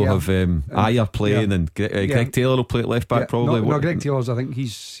 You'll still have Ayer playing, and Greg Taylor will play at left back probably. No, Greg Taylor's, I think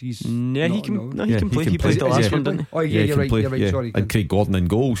he's he can play. He played the last one, didn't he? Oh yeah, you're right. Sorry, and Craig Gordon in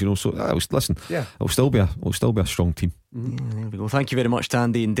goals. So it'll still be a strong team. There we go. Thank you very much to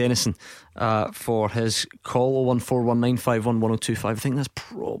Andy and Denison for his call. 01419511025. I think that's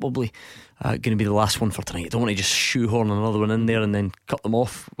probably going to be the last one for tonight. I don't want to just shoehorn another one in there and then cut them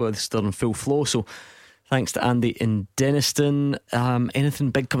off with still in full flow. So thanks to Andy in Denniston. Anything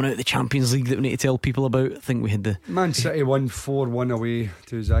big coming out of the Champions League that we need to tell people about? I think we had the Man City won 4-1 away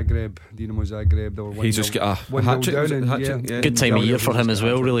to Zagreb, Dinamo Zagreb. He's just got a hat-trick. Good time of year for him as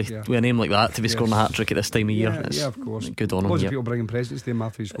well, really. With a name like that to be scoring a hat-trick at this time of year. Yeah, of course. Good on him. Lots of people bringing presents to him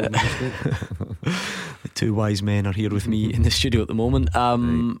after he's scored a mistake. The two wise men are here with me in the studio at the moment.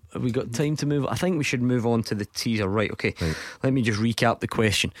 Have we got time to move? I think we should move on to the teaser. Right, okay. Let me just recap the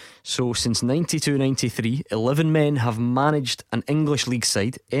question. So since 92-93, 11 men have managed an English league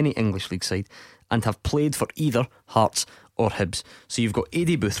side, any English league side, and have played for either Hearts or Hibs. So you've got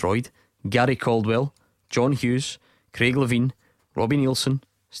Aidy Boothroyd, Gary Caldwell, John Hughes, Craig Levein, Robbie Neilson,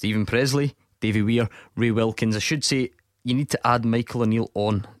 Stephen Presley, Davy Weir, Ray Wilkins. I should say you need to add Michael O'Neill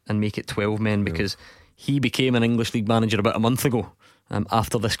on and make it 12 men, because he became an English league manager about a month ago,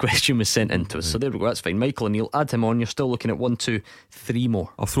 after this question was sent in to us. So there we go, that's fine. Michael O'Neill, add him on. You're still looking at 1, 2, 3 more.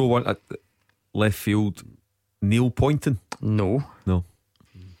 I'll throw one at left field. Neil Poynton. No.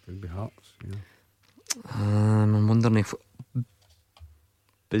 Could be Hearts. I'm wondering if,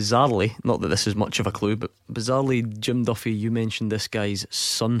 bizarrely, not that this is much of a clue, but bizarrely, Jim Duffy, you mentioned this guy's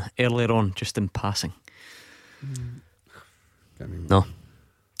son earlier on, just in passing. No.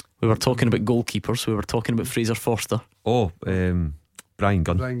 We were talking about goalkeepers. We were talking about Fraser Forster. Brian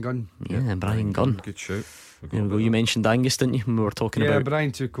Gunn. Yeah, Brian Gunn. Good shout. There we go. You mentioned Angus, didn't you, when we were talking about... Yeah,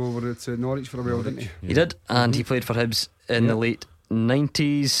 Brian took over at Norwich for a while, didn't he? He did, and he played for Hibs in the late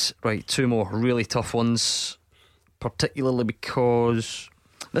 90s. Right, 2 more really tough ones, particularly because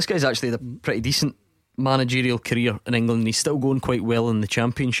this guy's actually had a pretty decent managerial career in England. He's still going quite well in the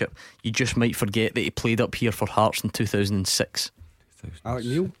Championship. You just might forget that he played up here for Hearts in 2006. Alec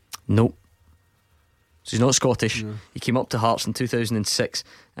Neil? Nope. So he's not Scottish. He came up to Hearts in 2006,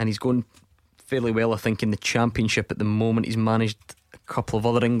 and he's going fairly well, I think, in the Championship at the moment. He's managed a couple of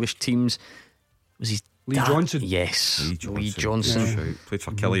other English teams. Was he Lee Johnson? Yes, Lee Johnson. Played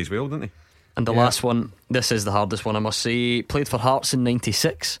for Kelly as well, didn't he? And the last one, this is the hardest one, I must say. Played for Hearts in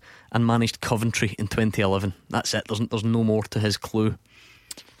 96 and managed Coventry in 2011. That's it. There's no more to his clue.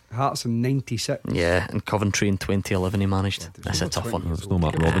 Hearts in 96. Yeah, and Coventry in 2011 he managed. That's a tough one. There's no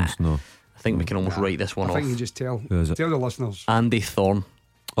Matt Robbins. No. I think we can almost write this one off. I think you just tell Who is it? the listeners. Andy Thorne.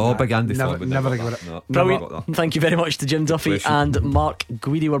 Big Andy Thorne. Never got it. No. Brilliant. Thank you very much to Jim Duffy and Mark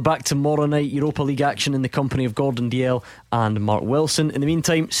Guidi. We're back tomorrow night, Europa League action in the company of Gordon Dalziel and Mark Wilson. In the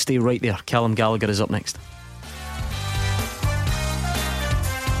meantime, stay right there. Callum Gallagher is up next.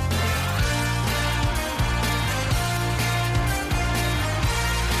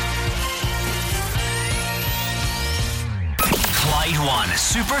 One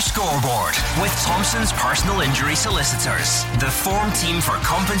Super Scoreboard with Thompson's personal injury solicitors, the form team for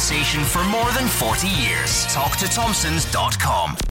compensation for more than 40 years. Talk to Thompsons.com.